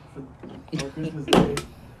 dude, for Christmas Day.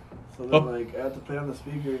 So then, like, I had to play on the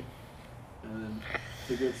speaker, and then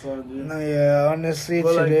it's a good song, dude. No, yeah, honestly,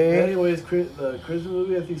 But, like, today, anyways, the Christmas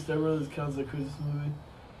movie, I think Step Brothers counts as a Christmas movie.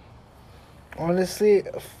 honestly,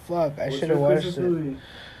 fuck, I What's should your have watched Christmas it. movie?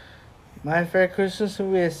 My favorite Christmas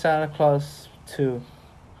movie is Santa Claus 2,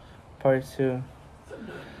 Part 2.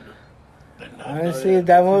 Honestly,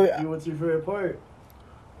 that movie. What's your favorite part?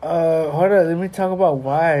 Hold on, let me talk about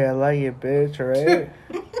why I like it, bitch, alright?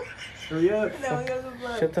 Hurry up. No, he doesn't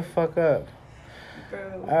look. Shut the fuck up.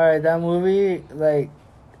 Bro. Alright, that movie, like,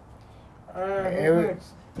 Alright, Every- who's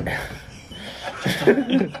next?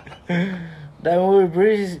 that movie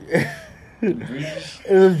brings.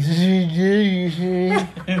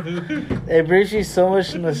 It brings you so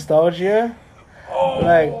much nostalgia.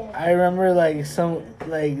 Like, I remember, like, some,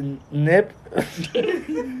 like, Nip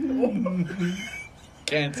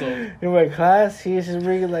Cancelled. in my class, he used to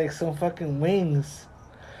bring, like, some fucking wings.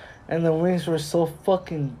 And the wings were so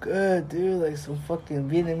fucking good, dude. Like, some fucking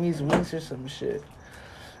Vietnamese wings or some shit.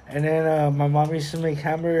 And then, my mom used to make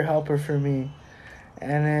hamburger helper for me.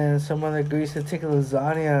 And then some other girl used to take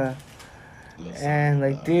lasagna. And,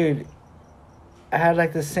 like, dude, I had,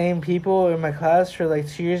 like, the same people in my class for, like,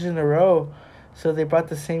 2 years in a row. So they brought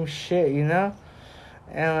the same shit, you know?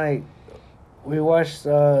 And, like, we watched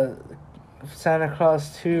Santa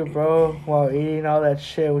Claus 2, bro, while eating all that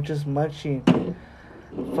shit. We're just munching.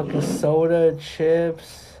 Fucking soda,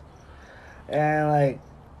 chips. And, like,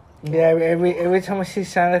 yeah, every time I see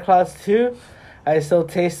Santa Claus 2, I still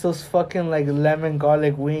taste those fucking, like, lemon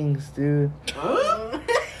garlic wings, dude. Huh?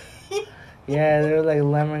 Yeah, they're like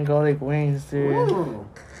lemon garlic wings, dude. Ooh.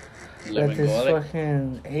 That Lemon this garlic.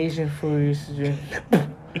 fucking Asian food used to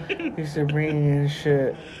drink. Used to bring in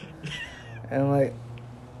shit. And like,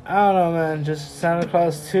 I don't know, man. Just Santa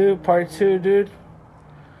Claus 2, Part 2, dude.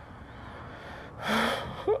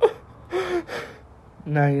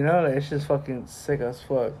 Nah, you know that it's just fucking sick as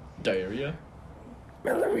fuck. Diarrhea.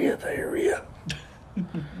 Diarrhea.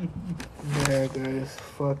 Yeah, guys.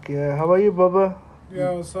 Fuck yeah. How about you, Bubba?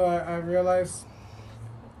 Yo, so I realized,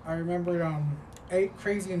 I remembered 8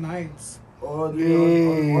 Crazy Nights. Oh, dude, I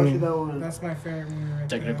was watching that one. That's my favorite movie right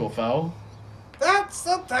Technical there. foul. That's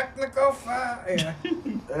a technical fact. Yeah.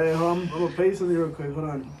 Hey, I'm gonna play something real quick. Hold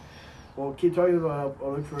on. Well, keep talking about it.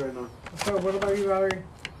 I'll look for it right now. So what about you, Valerie?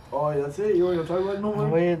 Oh, that's it? You were gonna talk about it no How more?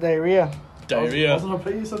 about your diarrhea? I was Diarrhea. gonna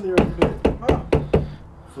play you something real quick. Oh,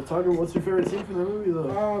 So, talk about what's your favorite scene from the movie, though?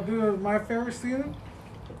 oh, dude, my favorite scene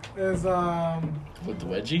is With the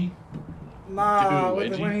wedgie. nah,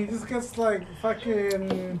 Dude, when wedgie? he just gets like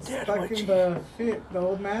fucking stuck in the shit, the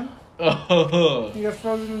old man. Oh. He gets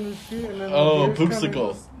frozen in the shit, and then Oh, the deers come and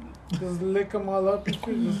poopsicle. just lick him all up and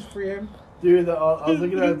shit, just free him. Dude, I was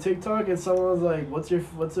looking at TikTok and someone was like, "What's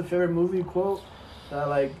the favorite movie quote that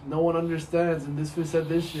like no one understands?" And this fool said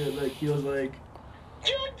this shit. Like he was like,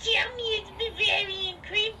 Don't tell me it's Bavarian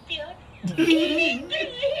Creamfield. It's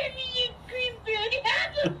Bavarian Creamfield.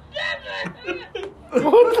 Have a summer.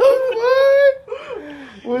 What the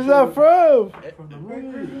fuck? Where's that from? "From the Crazy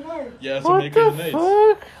movie." Night. Yeah, so What make the it nice.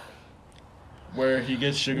 fuck? Where he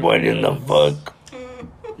gets sugar. What in the fuck?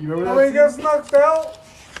 You remember And when he that? gets knocked out,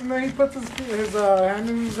 and then he puts his hand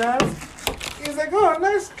in his ass, he's like, "Oh,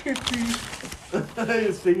 nice kitty." Scene?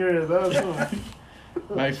 His finger in his ass.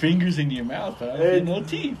 Huh? My fingers in your mouth, but I Hey, have no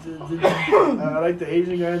teeth. I like the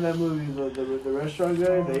Asian guy in that movie, the restaurant guy.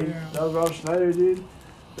 Oh, the Asian, yeah. That was Rob Schneider, dude.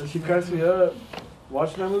 And she cracks me up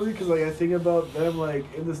watching that movie because like I think about them like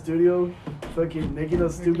in the studio, fucking making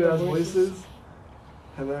those Making stupid ass the voices. voices.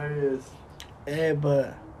 Hilarious. Hey,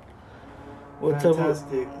 but what's up?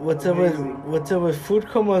 Fantastic. What's Amazing. up with food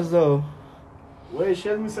comas though? Wait, she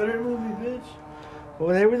hasn't said her movie, bitch.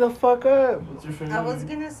 Well, hurry the fuck up. What's your favorite I was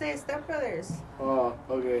movie? gonna say Step Brothers, Oh,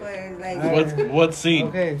 okay. but like, Alright. What scene?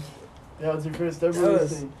 Okay, Yeah, what's your favorite Step Tell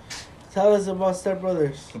Brothers us. thing? tell us about Step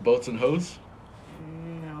Brothers. The boats and hose.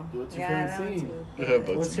 no. What's your Yeah, favorite that scene? one Yeah, too.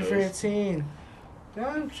 but- What's your favorite scene?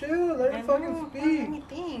 Damn, chill. Let I him fucking know, speak. Let me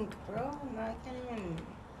think, bro. No, I can't even.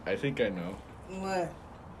 I think I know. What?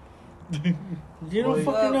 You don't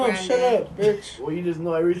Well, fucking know. Brandon. Shut up, bitch. Well, you just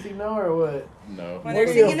know everything now, or what? No. When What they're are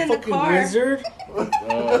you, a singing in the fucking car. wizard?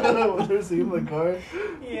 When they're singing in the car.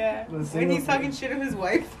 Yeah. The When single he's talking thing. shit of his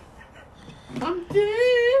wife. I'm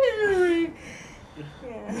daring.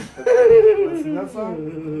 Yeah. Let's sing that song.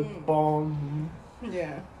 Mm. Boom.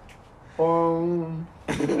 Yeah. Sing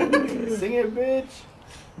it, bitch.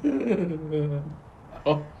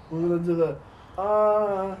 Oh. We're gonna do the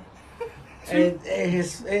Hey,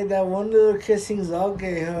 that one little kid sings all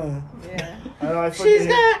gay, huh? Yeah. I know, I fucking She's hate-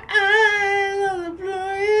 got eyes on the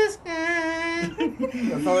bluest sky.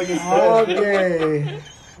 That's all I can All stand. gay.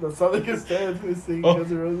 That's all I can stand to sing Oh.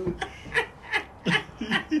 Guns N' Roses.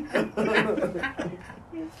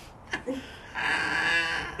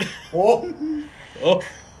 Oh. Oh.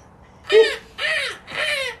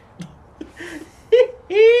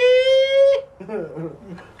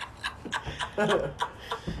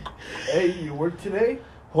 Hey, you work today?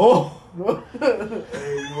 Oh.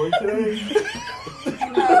 Hey, you work today?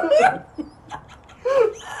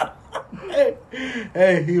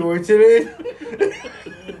 Hey, you work today?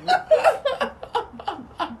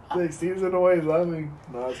 Like, Steve's in the way, he's laughing.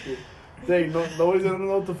 Nah, it's good. Dang, nobody's gonna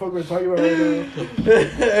know what the fuck we're talking about right now.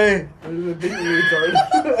 Hey. They're gonna think we're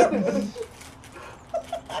retarded.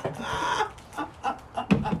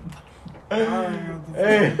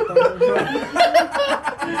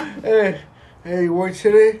 Hey. Hey, you work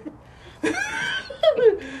today? One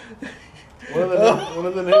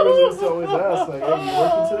of the neighbors used to always ask, like, hey, you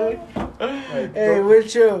working today? Like, Hey, don't-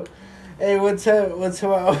 what's your... Hey, one time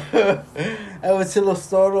I went to Los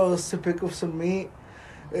Toros to pick up some meat,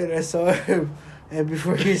 and I saw him, and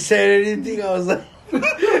before he said anything, I was like, You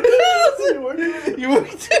work today? you work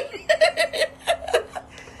today?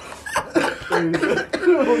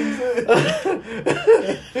 What you say?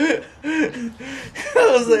 I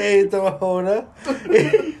was like, hey, Tamahona.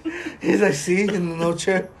 He's like, see, in the no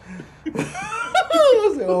chair. I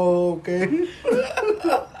was like, oh, okay.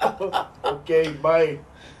 Okay, bye.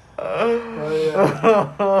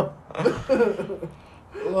 Oh,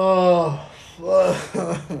 Oh, fuck.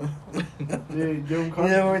 Dude, give him You know what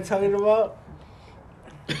content. we're talking about?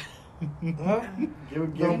 Huh? Give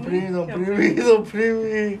him, Don't pre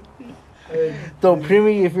me. Hey, Don't pre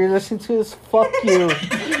me. If you're listening to this, fuck you. You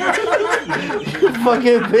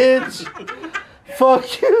fucking bitch.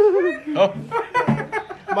 Fuck you. Oh.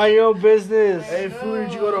 Mind your own business. hey, fool,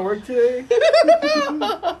 did you go to work today?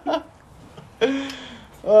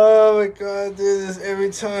 Oh my god, dude, this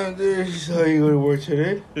every time, dude. So you go to work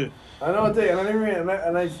today? I know, dude, and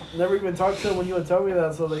I never even talked to him when you would tell me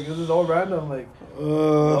that, so, like, this is all random, like,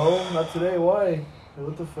 no, not today, why? Like,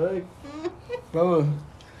 what the fuck? Baba,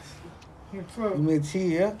 What's you up? made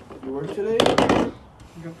tea, yeah? You work today? You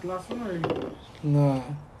got the last one or Nah.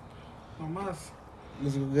 no más?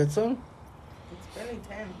 Let's go get some. It's barely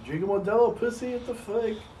 10. Drink a Modelo, pussy, what the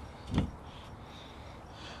fuck?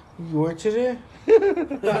 You work today?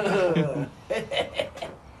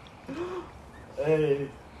 Hey.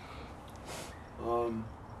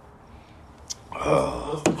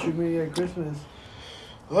 What's the true meaning of Christmas?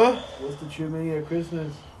 What? What's the true meaning of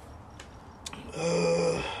Christmas?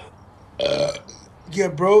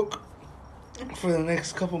 Get broke for the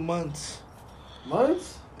next couple months.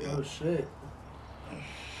 Months? Yeah. Oh, shit.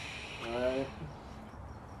 Alright.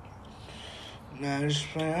 Nah, just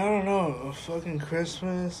playing. I don't know. A fucking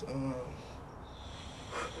Christmas.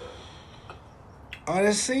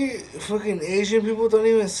 Honestly, fucking Asian people don't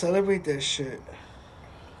even celebrate that shit.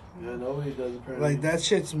 Yeah, nobody does, apparently. Like, that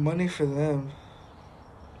shit's money for them.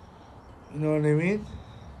 You know what I mean?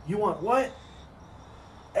 You want what?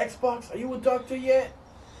 Xbox? Are you a doctor yet?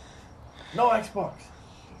 No Xbox.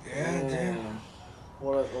 Yeah, dude.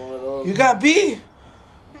 One of those. You got B?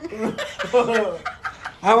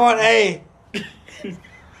 I want A.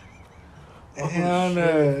 Hell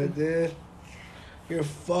no, dude. You're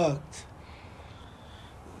fucked.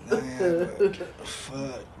 Nah, yeah, but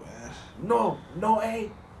fuck, man. No A.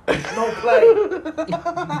 No play.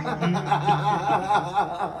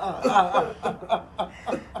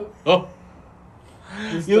 Oh.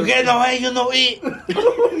 You get no A, you no E.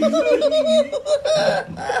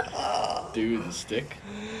 Dude, the stick.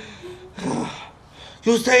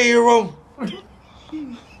 You stay in your room.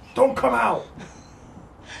 Don't come out.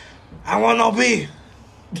 I want no B.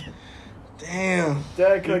 Damn.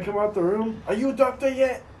 Dad, can I come out the room? Are you a doctor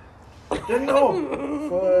yet? Then no.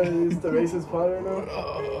 Fuck, it's the racist pod right now.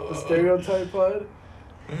 The stereotype pod.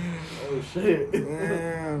 Oh shit.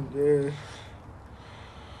 Damn, dude.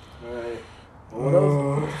 Alright. What else?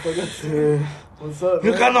 What the fuck else? Dude. What's up?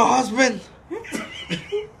 You man? got no husband.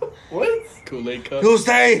 What? Kool-Aid cup. You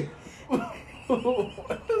stay. What?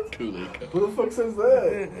 Kool-Aid cup. Who the fuck says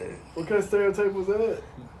that? What kind of stereotype was that?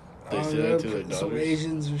 They say that to their Some daughters.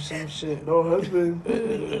 Asians or some shit. No husband.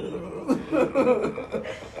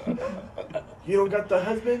 You don't got the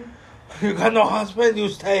husband? You got no husband, you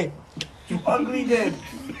stay. You ugly then.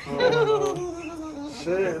 Oh,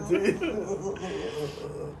 shit, dude.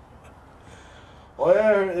 Oh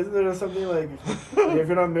yeah, isn't there something like if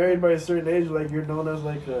you're not married by a certain age, like you're known as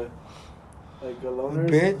like a loner?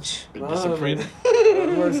 Bitch. Discipline.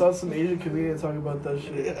 I saw some Asian comedian talking about that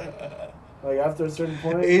shit. Like after a certain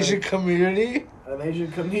point, Asian like, community? an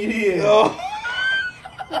Asian comedian. Oh.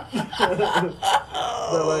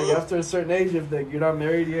 But like after a certain age, if like you're not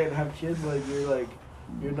married yet and have kids, like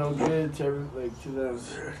you're no good to to them.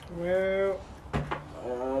 Well,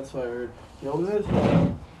 That's what I heard. You own it?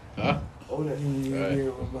 Huh? Own it.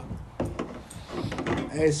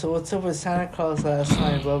 Hey, so what's up with Santa Claus last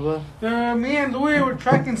night, Bubba? me and Louis were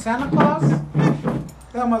tracking Santa Claus.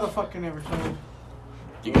 That motherfucker never told.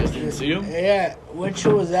 You guys didn't see him? Yeah, when she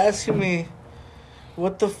was asking me,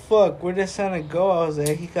 what the fuck, where did Santa go? I was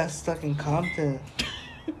like, he got stuck in Compton.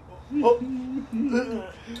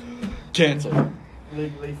 Cancel.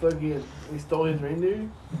 They stole his reindeer?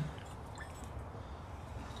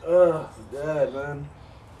 Dad, man.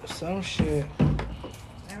 Some shit.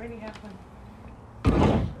 I already got one.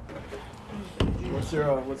 What's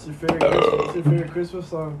your favorite Christmas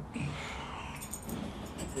song?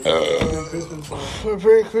 Christmas song. For a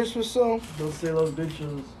very Christmas song Don't say those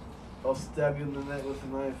bitches. I'll stab you in the neck with a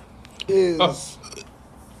knife. is...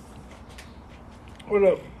 What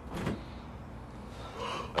up?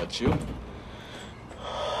 That's you.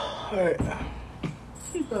 Alright.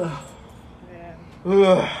 Yeah.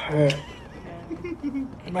 Alright.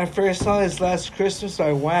 My first song is Last Christmas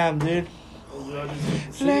by Wham, dude.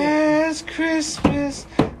 Last Christmas,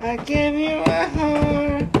 I gave you my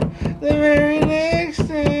heart. The very next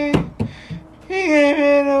day, you gave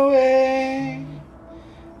it away.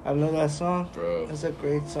 I love that song. Bro. That's a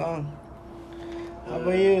great song. How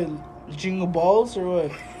about you? Jingle balls or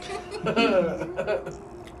what?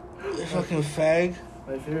 You fucking fag.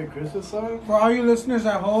 My favorite Christmas song? For all you listeners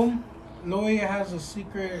at home, Louis has a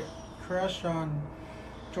secret crush on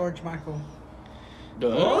George Michael.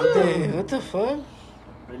 Dude, what the fuck?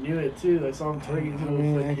 I knew it too. I saw him twerking. I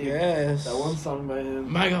mean, I guess. That one song by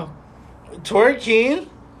him. Michael. Twerking?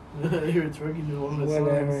 You were twerking to one of his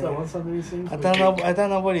Whatever. songs. That one song that he sings? I thought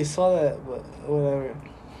nobody saw that, but whatever.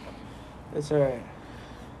 It's alright.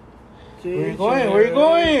 Where you going? Where you I'm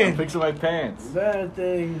going? fixing my pants. Bad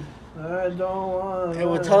things I don't want. Hey,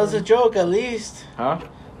 well, tell us a joke at least. Huh?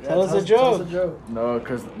 Tell us a Tell us joke. a joke. No,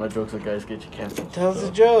 because my jokes are guys get you canceled. Tell us so.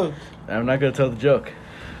 a joke. I'm not going to tell the joke.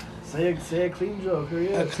 Say a clean joke.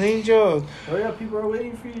 Hurry A up. clean joke. Hurry up. People are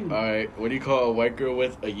waiting for you. Alright, what do you call a white girl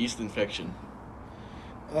with a yeast infection?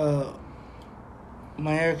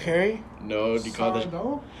 Mariah Carey? No, do you call this?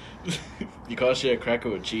 Sourdough? You call shit a cracker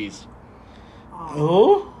with cheese.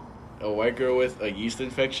 Who? A white girl with a yeast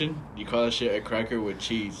infection? You call that shit a cracker with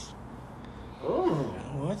cheese. Oh.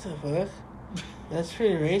 What the fuck? That's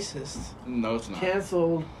pretty racist. No, it's not.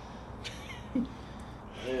 Canceled.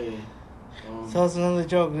 Hey. Tell us another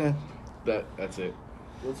joke then. That's it.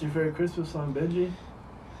 What's your favorite Christmas song, Benji?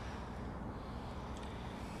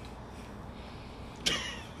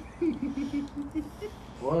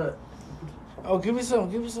 What? Oh, give me some.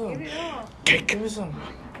 Give me some. Give it all. Give me some.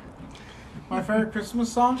 My favorite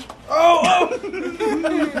Christmas song? Damn.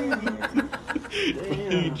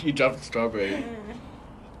 You dropped the strawberry.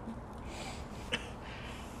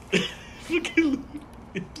 Look at Louis.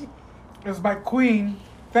 It's by Queen.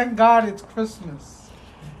 Thank God it's Christmas.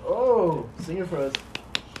 Oh, sing it for us.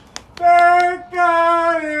 Thank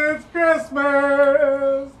God it's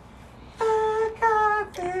Christmas. Thank God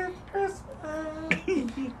it's Christmas.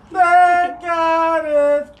 Thank God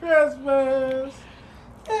it's Christmas.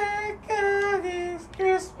 Thank God it's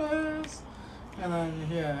Christmas. And then,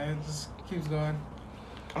 yeah, it just keeps going.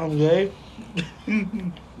 I'm gay.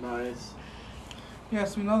 Nice.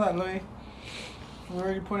 Yes, we know that, Louis. We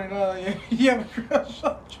already pointed out that you have a crush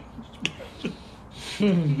on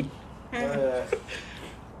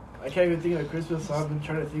I can't even think of a Christmas song. I've been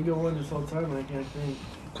trying to think of one this whole time and I can't think.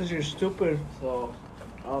 Because you're stupid. So,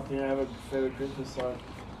 I don't think I have a favorite Christmas song.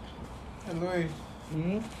 And Louis,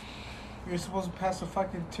 Hmm? you're supposed to pass a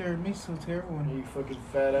fucking tiramisu to everyone. You fucking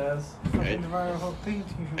fat ass. Fucking divide the whole thing to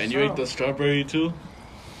yourself. And you ate the strawberry too?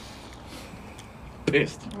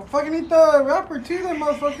 Pissed. Well, fucking eat the wrapper too, then,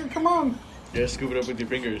 motherfucker. Come on. Yeah, scoop it up with your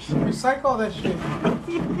fingers. Recycle all that shit.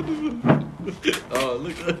 Oh,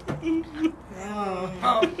 look.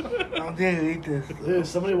 I don't think I can eat this. Dude,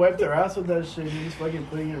 somebody wiped their ass with that shit and you just fucking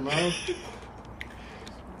put it in your mouth.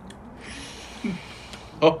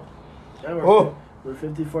 Oh. Yeah, Oh. we're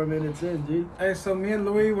 54 minutes in, dude. Hey, so me and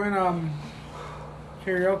Louis went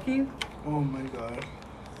karaoke. Oh my god.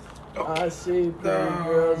 I see pretty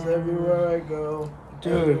girls everywhere I go.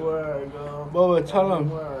 Dude. Everywhere I go. Bubba, tell him.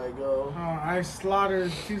 Everywhere I go. I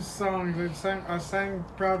slaughtered 2 songs. I sang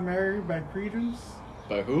Proud Mary by Creedence.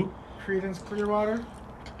 By who? Creedence Clearwater.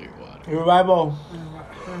 Clearwater. Revival.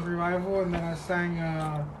 And Revival. And then I sang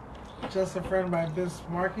Just a Friend by Bis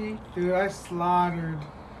Markie. Dude, I slaughtered.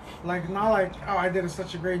 Like, not like, oh, I did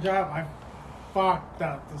such a great job. I fucked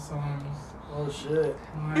up the songs. Oh shit.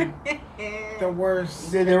 Like, the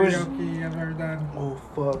worst Dude, there was- karaoke I've ever done. Oh,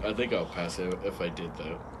 fuck. I think I'll pass it if I did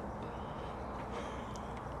that.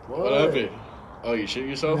 What? What happened? Oh, you shit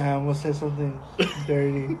yourself? Nah, I almost said something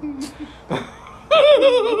dirty.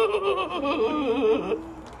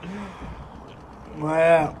 Well,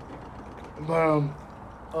 yeah.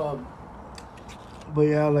 But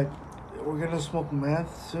yeah, like, we're gonna smoke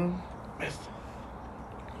meth soon. Meth.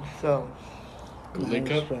 So. Kool-Aid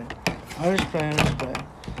cup? I'm just playing.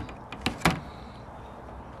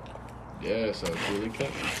 Yeah, so Kool-Aid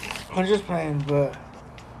cup. I'm just playing, but.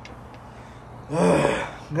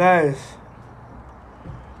 Guys.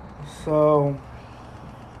 So.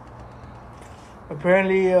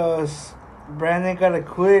 Apparently, Brandon got a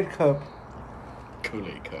Kool-Aid cup.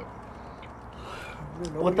 Kool-Aid cup.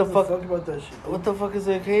 Dude, What nobody the gives a fuck? about that shit? What the fuck is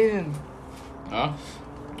the occasion? Huh?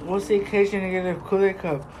 What's the occasion to get a Kool-Aid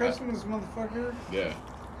cup? Christmas, motherfucker. Yeah.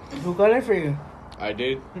 Who got it for you? I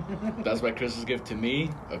did. That's my Christmas gift to me.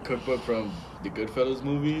 A cookbook from the Goodfellas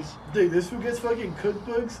movies. Dude, this fool gets fucking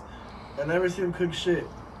cookbooks. I never see him cook shit.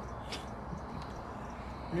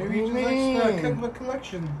 Maybe he What do just you likes the mean? cookbook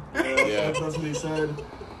collection. Yeah. That's what he said.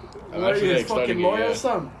 I'm What are actually you, like his fucking starting it, lawyer or yeah.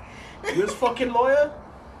 something? You his fucking lawyer?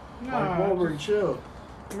 Mark Nah, Wahlberg, chill.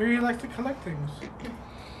 maybe he likes to collect things.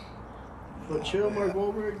 But chill, Mark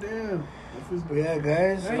Wahlberg, damn. But yeah,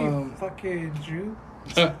 guys. Hey, you fucking Jew.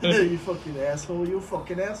 You fucking asshole. You a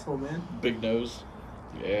fucking asshole, man. Big nose.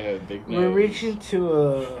 Yeah, big nose. We're reaching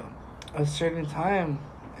to a certain time,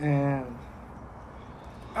 and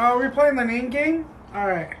Oh, we're playing the name game?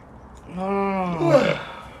 Alright. no.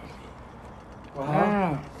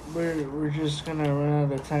 Uh-huh. We're just gonna run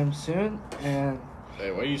out of time soon, and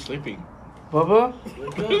Hey, why are you sleeping? Bubba,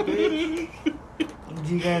 Wake up, bitch.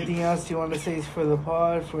 do you got anything else you want to say for the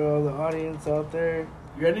pod, for all the audience out there?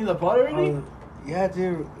 You ending the pod already? Yeah,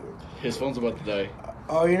 dude. His phone's about to die.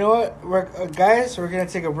 Oh, you know what? Guys, we're gonna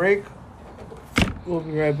take a break. We'll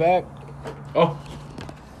be right back Oh,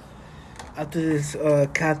 after this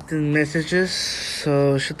captain messages.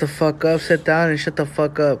 So shut the fuck up, sit down, and shut the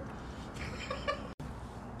fuck up.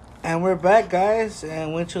 And we're back, guys.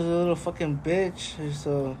 And Winchell's a little fucking bitch.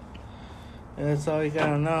 So that's all you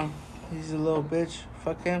gotta know. He's a little bitch.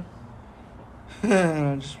 Fuck him.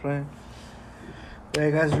 I'm just playing.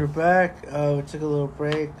 Yeah, guys, we're back. We took a little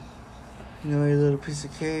break. You know, a little piece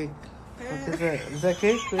of cake. What is that? Is that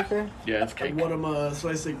cake right there? yeah, it's cake. One of my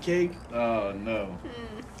slice of cake. Oh, no.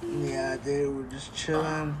 Yeah, dude, we're just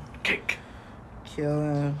chilling, Cake.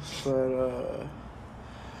 killing. But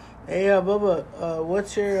hey, Bubba,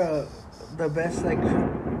 what's your the best like?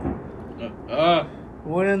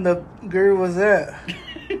 When in the girl was that?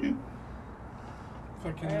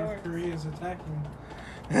 Fucking North Korea is attacking.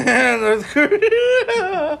 North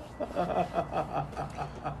Korea.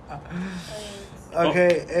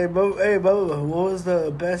 Okay, hey, Bubba, what was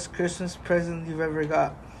the best Christmas present you've ever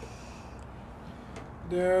got?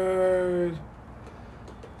 Dude.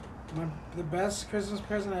 The best Christmas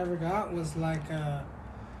present I ever got was like a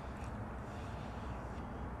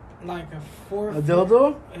 4 A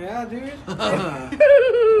dildo? Yeah, dude.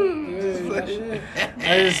 Dude, that shit.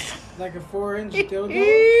 I just. Like a 4-inch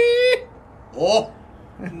dildo. Oh!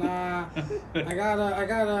 Nah, I got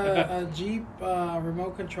a Jeep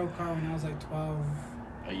remote control car when I was like 12,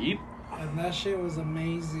 A yeep? and that shit was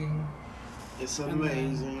amazing. It's And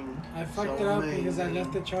amazing. I fucked So it up because I amazing.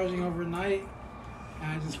 left it charging overnight,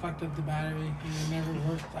 and I just fucked up the battery, and it never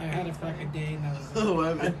worked. I had it for like a day, and that was it. Oh, A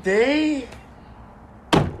heaven. day?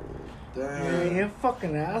 Damn. Man, you're a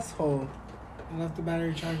fucking asshole. I left the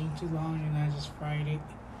battery charging too long, and I just fried it.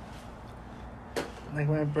 Like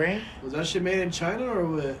my brain? Was that shit made in China or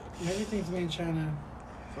what? Everything's made in China.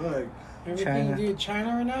 Fuck. Everything, China. dude. China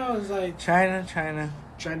right now is like China. China.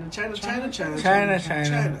 China. China. China. You China. take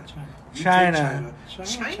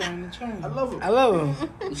China. I love it. I love him.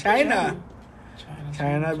 China. China.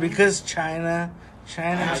 China, because China. I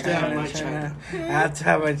have to have my China. I have to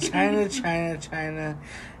have a China,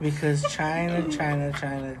 because China. China.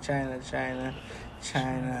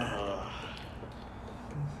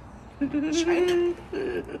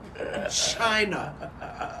 China.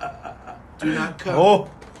 Do not come. Oh,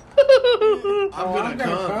 I'm Oh, gonna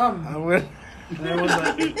come. I'm gonna. That was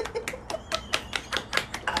like,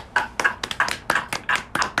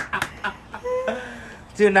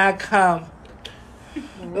 do not come.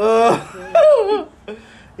 Oh.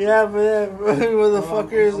 Yeah, but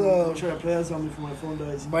motherfuckers. I'll try to play that song before my phone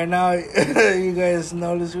dies. By now, you guys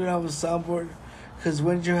notice we don't have a soundboard because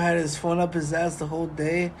Winter had his phone up his ass the whole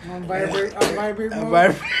day. On vibrate And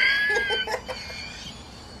mode.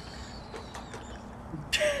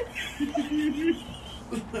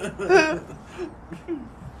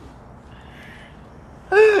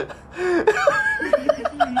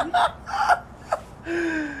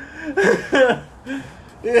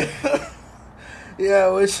 Yeah,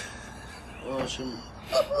 which. Oh, shit.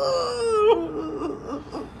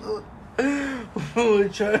 We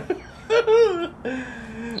try.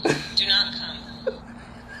 Do not come.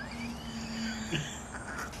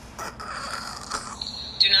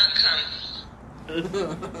 Do not come.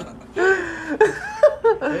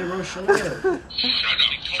 Hey, bro, shut up.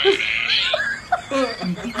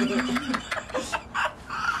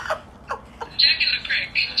 Check in the crack.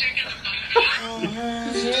 Check in the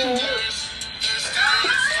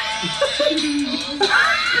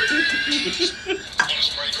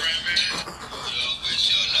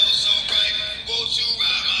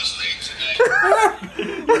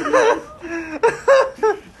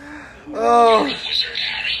Oh. Wizard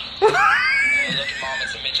Harry. Look at mom,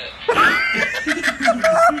 it's a midget.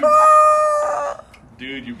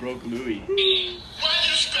 Dude, you broke Louis. Why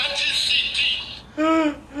you scratch his CD?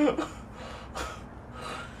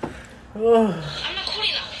 Oh. I'm not calling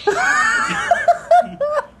that.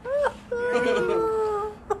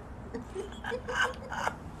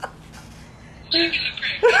 Check in the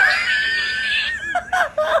crack.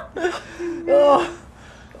 Oh.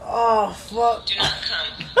 Oh, fuck. Do not come.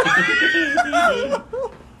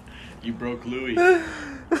 You broke Louis.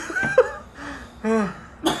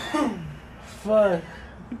 Fuck.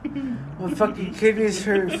 My fucking kidneys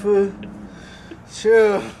hurt, fool.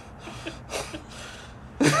 Chill.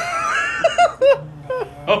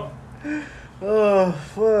 Oh. Oh,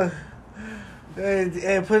 fuck.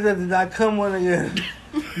 Hey, put that did come one again.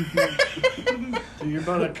 Dude, you're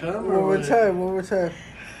about to come or One more what? time, one more time.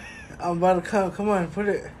 I'm about to come. Come on, put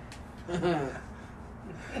it.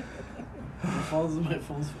 My phone's.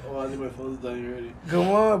 Oh, I think my phone's dying already. Come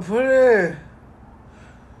on, put it.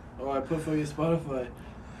 Oh, I put fucking Spotify.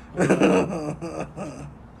 Come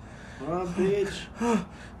on, bitch.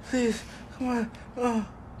 Please, come on. Oh.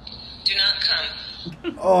 Do not come.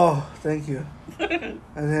 Oh, thank you. I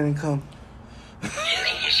didn't come. You're a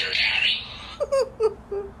wizard, Harry.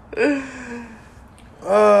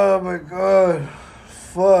 Oh my god.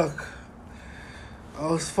 Fuck. I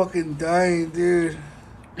was fucking dying, dude.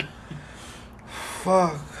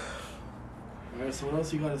 Fuck. Alright, so what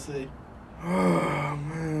else you gotta say? Oh,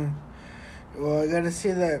 man. Well, I gotta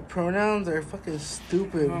say that pronouns are fucking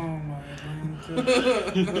stupid. Oh my god.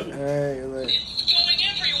 Alright, like, It's going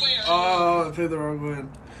everywhere. Oh, I played the wrong one.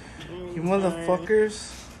 you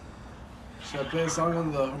motherfuckers. Should I play a song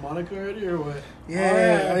on the harmonica already or what?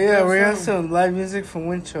 Yeah, Oh, yeah, we have song. some live music from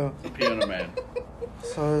Wincho. Piano Man.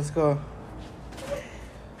 So let's go.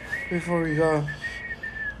 Before we go.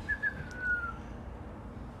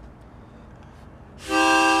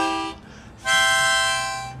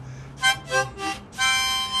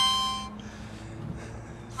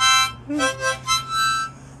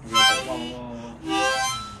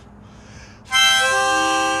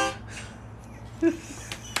 Did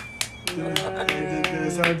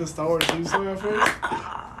it sound like the Star Wars theme song at first?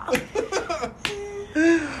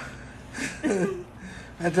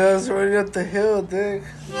 I thought I was running up the hill, dick.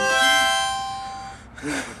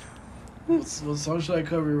 What song should I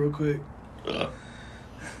cover real quick?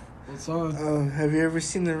 What song? Have you ever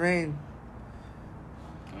seen the rain?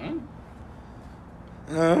 Huh?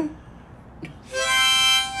 Huh?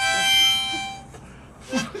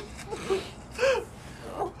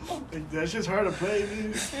 Like, that shit's hard to play,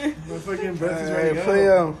 dude. My fucking breath is Alright, ready to play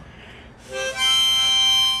go.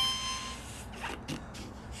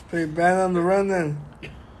 Play Band on the Run then.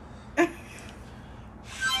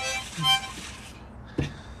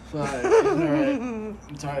 Five. Alright. I'm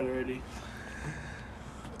tired already.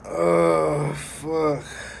 Oh, fuck.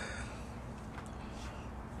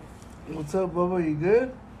 What's up, Bubba? You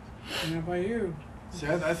good? How about you? See,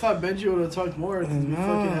 I thought Benji would have talked more because we No.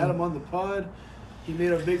 fucking had him on the pod. He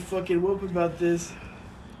made a big fucking whoop about this.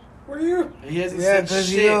 What are you? And he hasn't Yeah, said because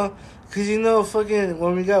shit. you know, fucking,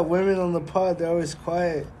 when we got women on the pod, they're always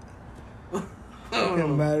quiet.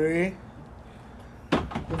 Fucking battery. The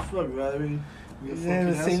fuck, Valerie? You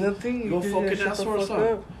didn't say nothing? You go just fucking shut the asshole or fuck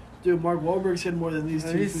something? up. Dude, Mark Wahlberg said more than these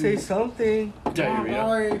At two. least say fools. something. Diarrhea.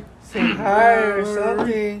 Boy. Say hi or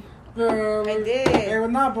something. I did. Hey, well,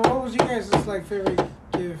 nah, but what was you guys' like favorite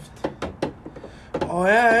gift? Oh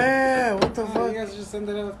yeah. What the Oh, you fuck? guys just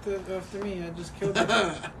ended after me. I just killed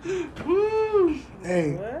it. Woo!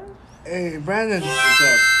 Hey, What? hey, Brandon. What's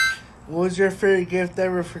up? What was your favorite gift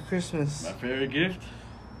ever for Christmas? My favorite gift?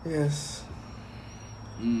 Yes.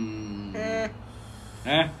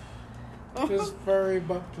 Just furry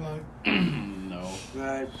butt plug. No.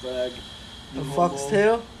 Right, brag. The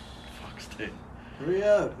foxtail. Fuck's tail. Hurry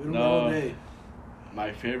up. We don't No. got all day.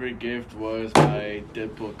 My favorite gift was my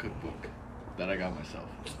Deadpool cookbook that I got myself.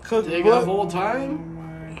 Take a Cookbook. whole Oh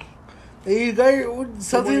time? my. Hey, you got your,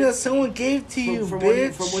 something when- that someone gave to you, From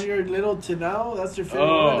bitch. when you're little to now, that's your favorite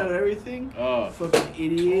Oh. one out of everything? Oh, Fucking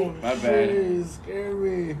idiot. my bad. Shit, scare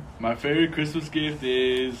me. My favorite Christmas gift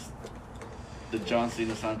is the John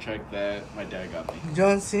Cena soundtrack that my dad got me.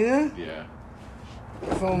 John Cena Yeah.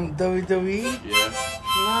 from WWE. Yeah.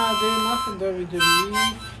 Nah, dude, not from WWE.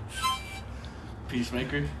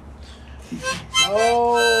 Peacemaker.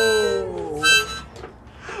 Oh.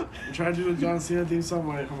 I'm trying to do the John Cena theme song,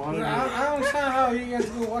 like, come on. I don't understand how you guys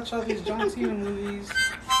go watch all these John Cena movies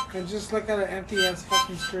and just look at an empty ass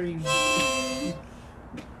fucking screen.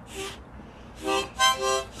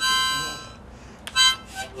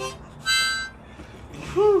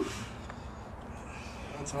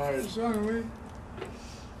 That's hard. What's wrong with me?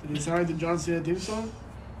 Did it sound like the John Cena theme song?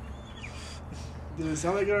 Did it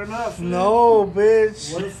sound like it or not? fool? No,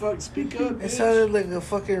 bitch. What the fuck? Speak up, It bitch. sounded like a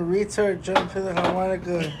fucking retard jumping the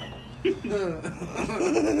harmonica.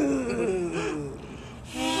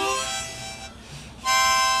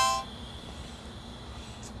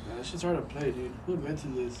 Man, that shit's hard to play, dude. Who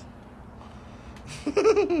invented this?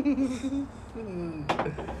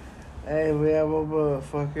 Hey, we have a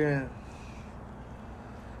fucking.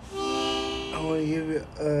 I want to give you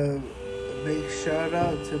a big shout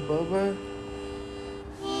out to Bubba.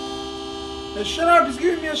 Hey, shut up! He's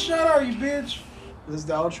giving me a shout out, you bitch. This is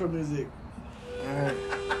the outro music. Alright.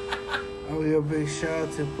 I want to give a big shout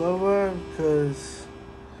out to Bubba because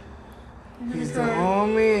he's the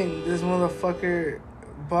homie and this motherfucker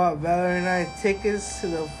bought Valerie and I tickets to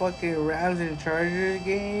the fucking Rams and Chargers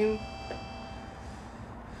game.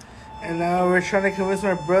 And now we're trying to convince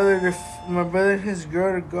my brother and his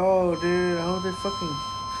girl to go, dude. I hope they fucking,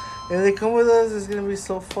 if they come with us, it's gonna be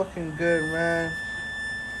so fucking good, man.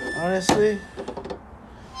 Honestly,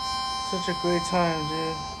 such a great time,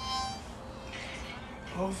 dude.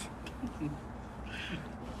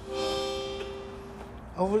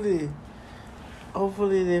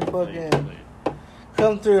 Hopefully they fucking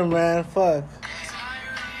come through, man. Fuck.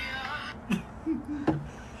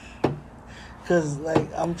 Cause like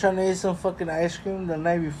I'm trying to eat some fucking ice cream the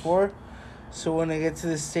night before, so when I get to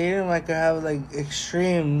the stadium, I can have like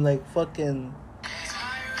extreme like fucking.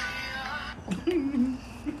 I just know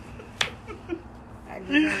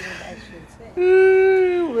what that shit said.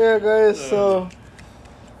 Yeah, guys. So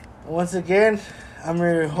once again, I'm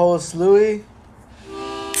your host Louis.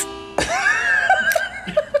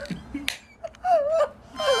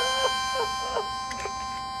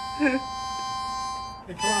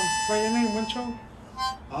 Hey, come on, say your name, Wincho.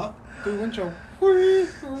 Huh? Do Wincho.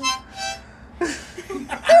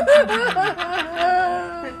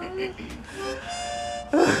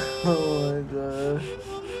 Oh my god.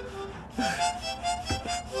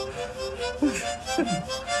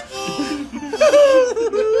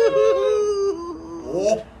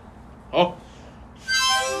 Oh.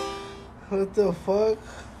 What the fuck?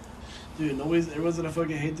 Dude, everyone's gonna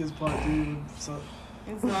fucking hate this plot, dude. So,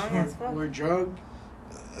 It's long as fuck. we're drunk.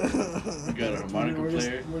 You got a harmonica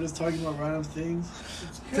player. We're just talking about random things.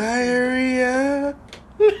 Diarrhea.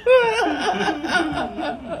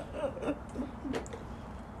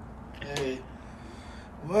 Hey,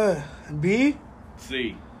 What? B?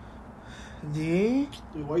 C. D?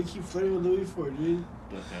 dude, why you keep flirting with Louis for, dude? What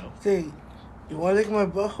the hell? Say, you wanna lick my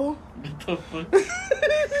butthole? What the fuck?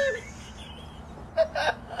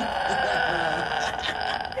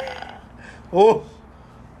 Oh.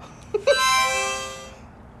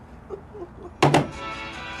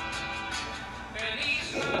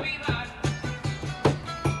 Feliz Navidad.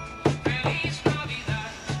 Feliz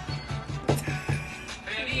Navidad.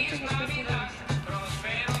 Feliz Navidad.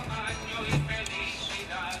 Prospero año y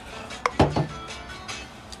felicidad.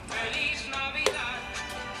 Feliz Navidad.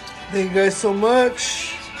 Thank you guys so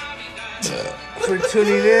much Navidad. for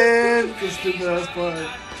tuning in. This stupid ass part.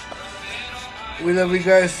 We love you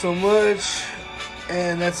guys so much.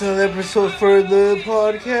 And that's another episode for the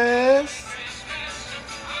podcast.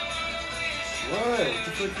 What? What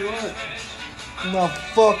the fuck you want? Now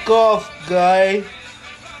fuck off, guy.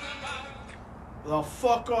 Oh,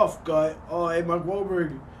 fuck off, guy. Oh, hey, Mark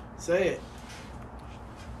Wahlberg. Say it.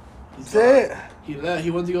 He's Say not. it. He left.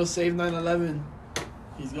 He went to go save 9/11.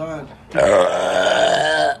 He's gone.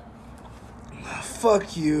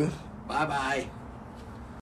 Fuck you. Bye bye.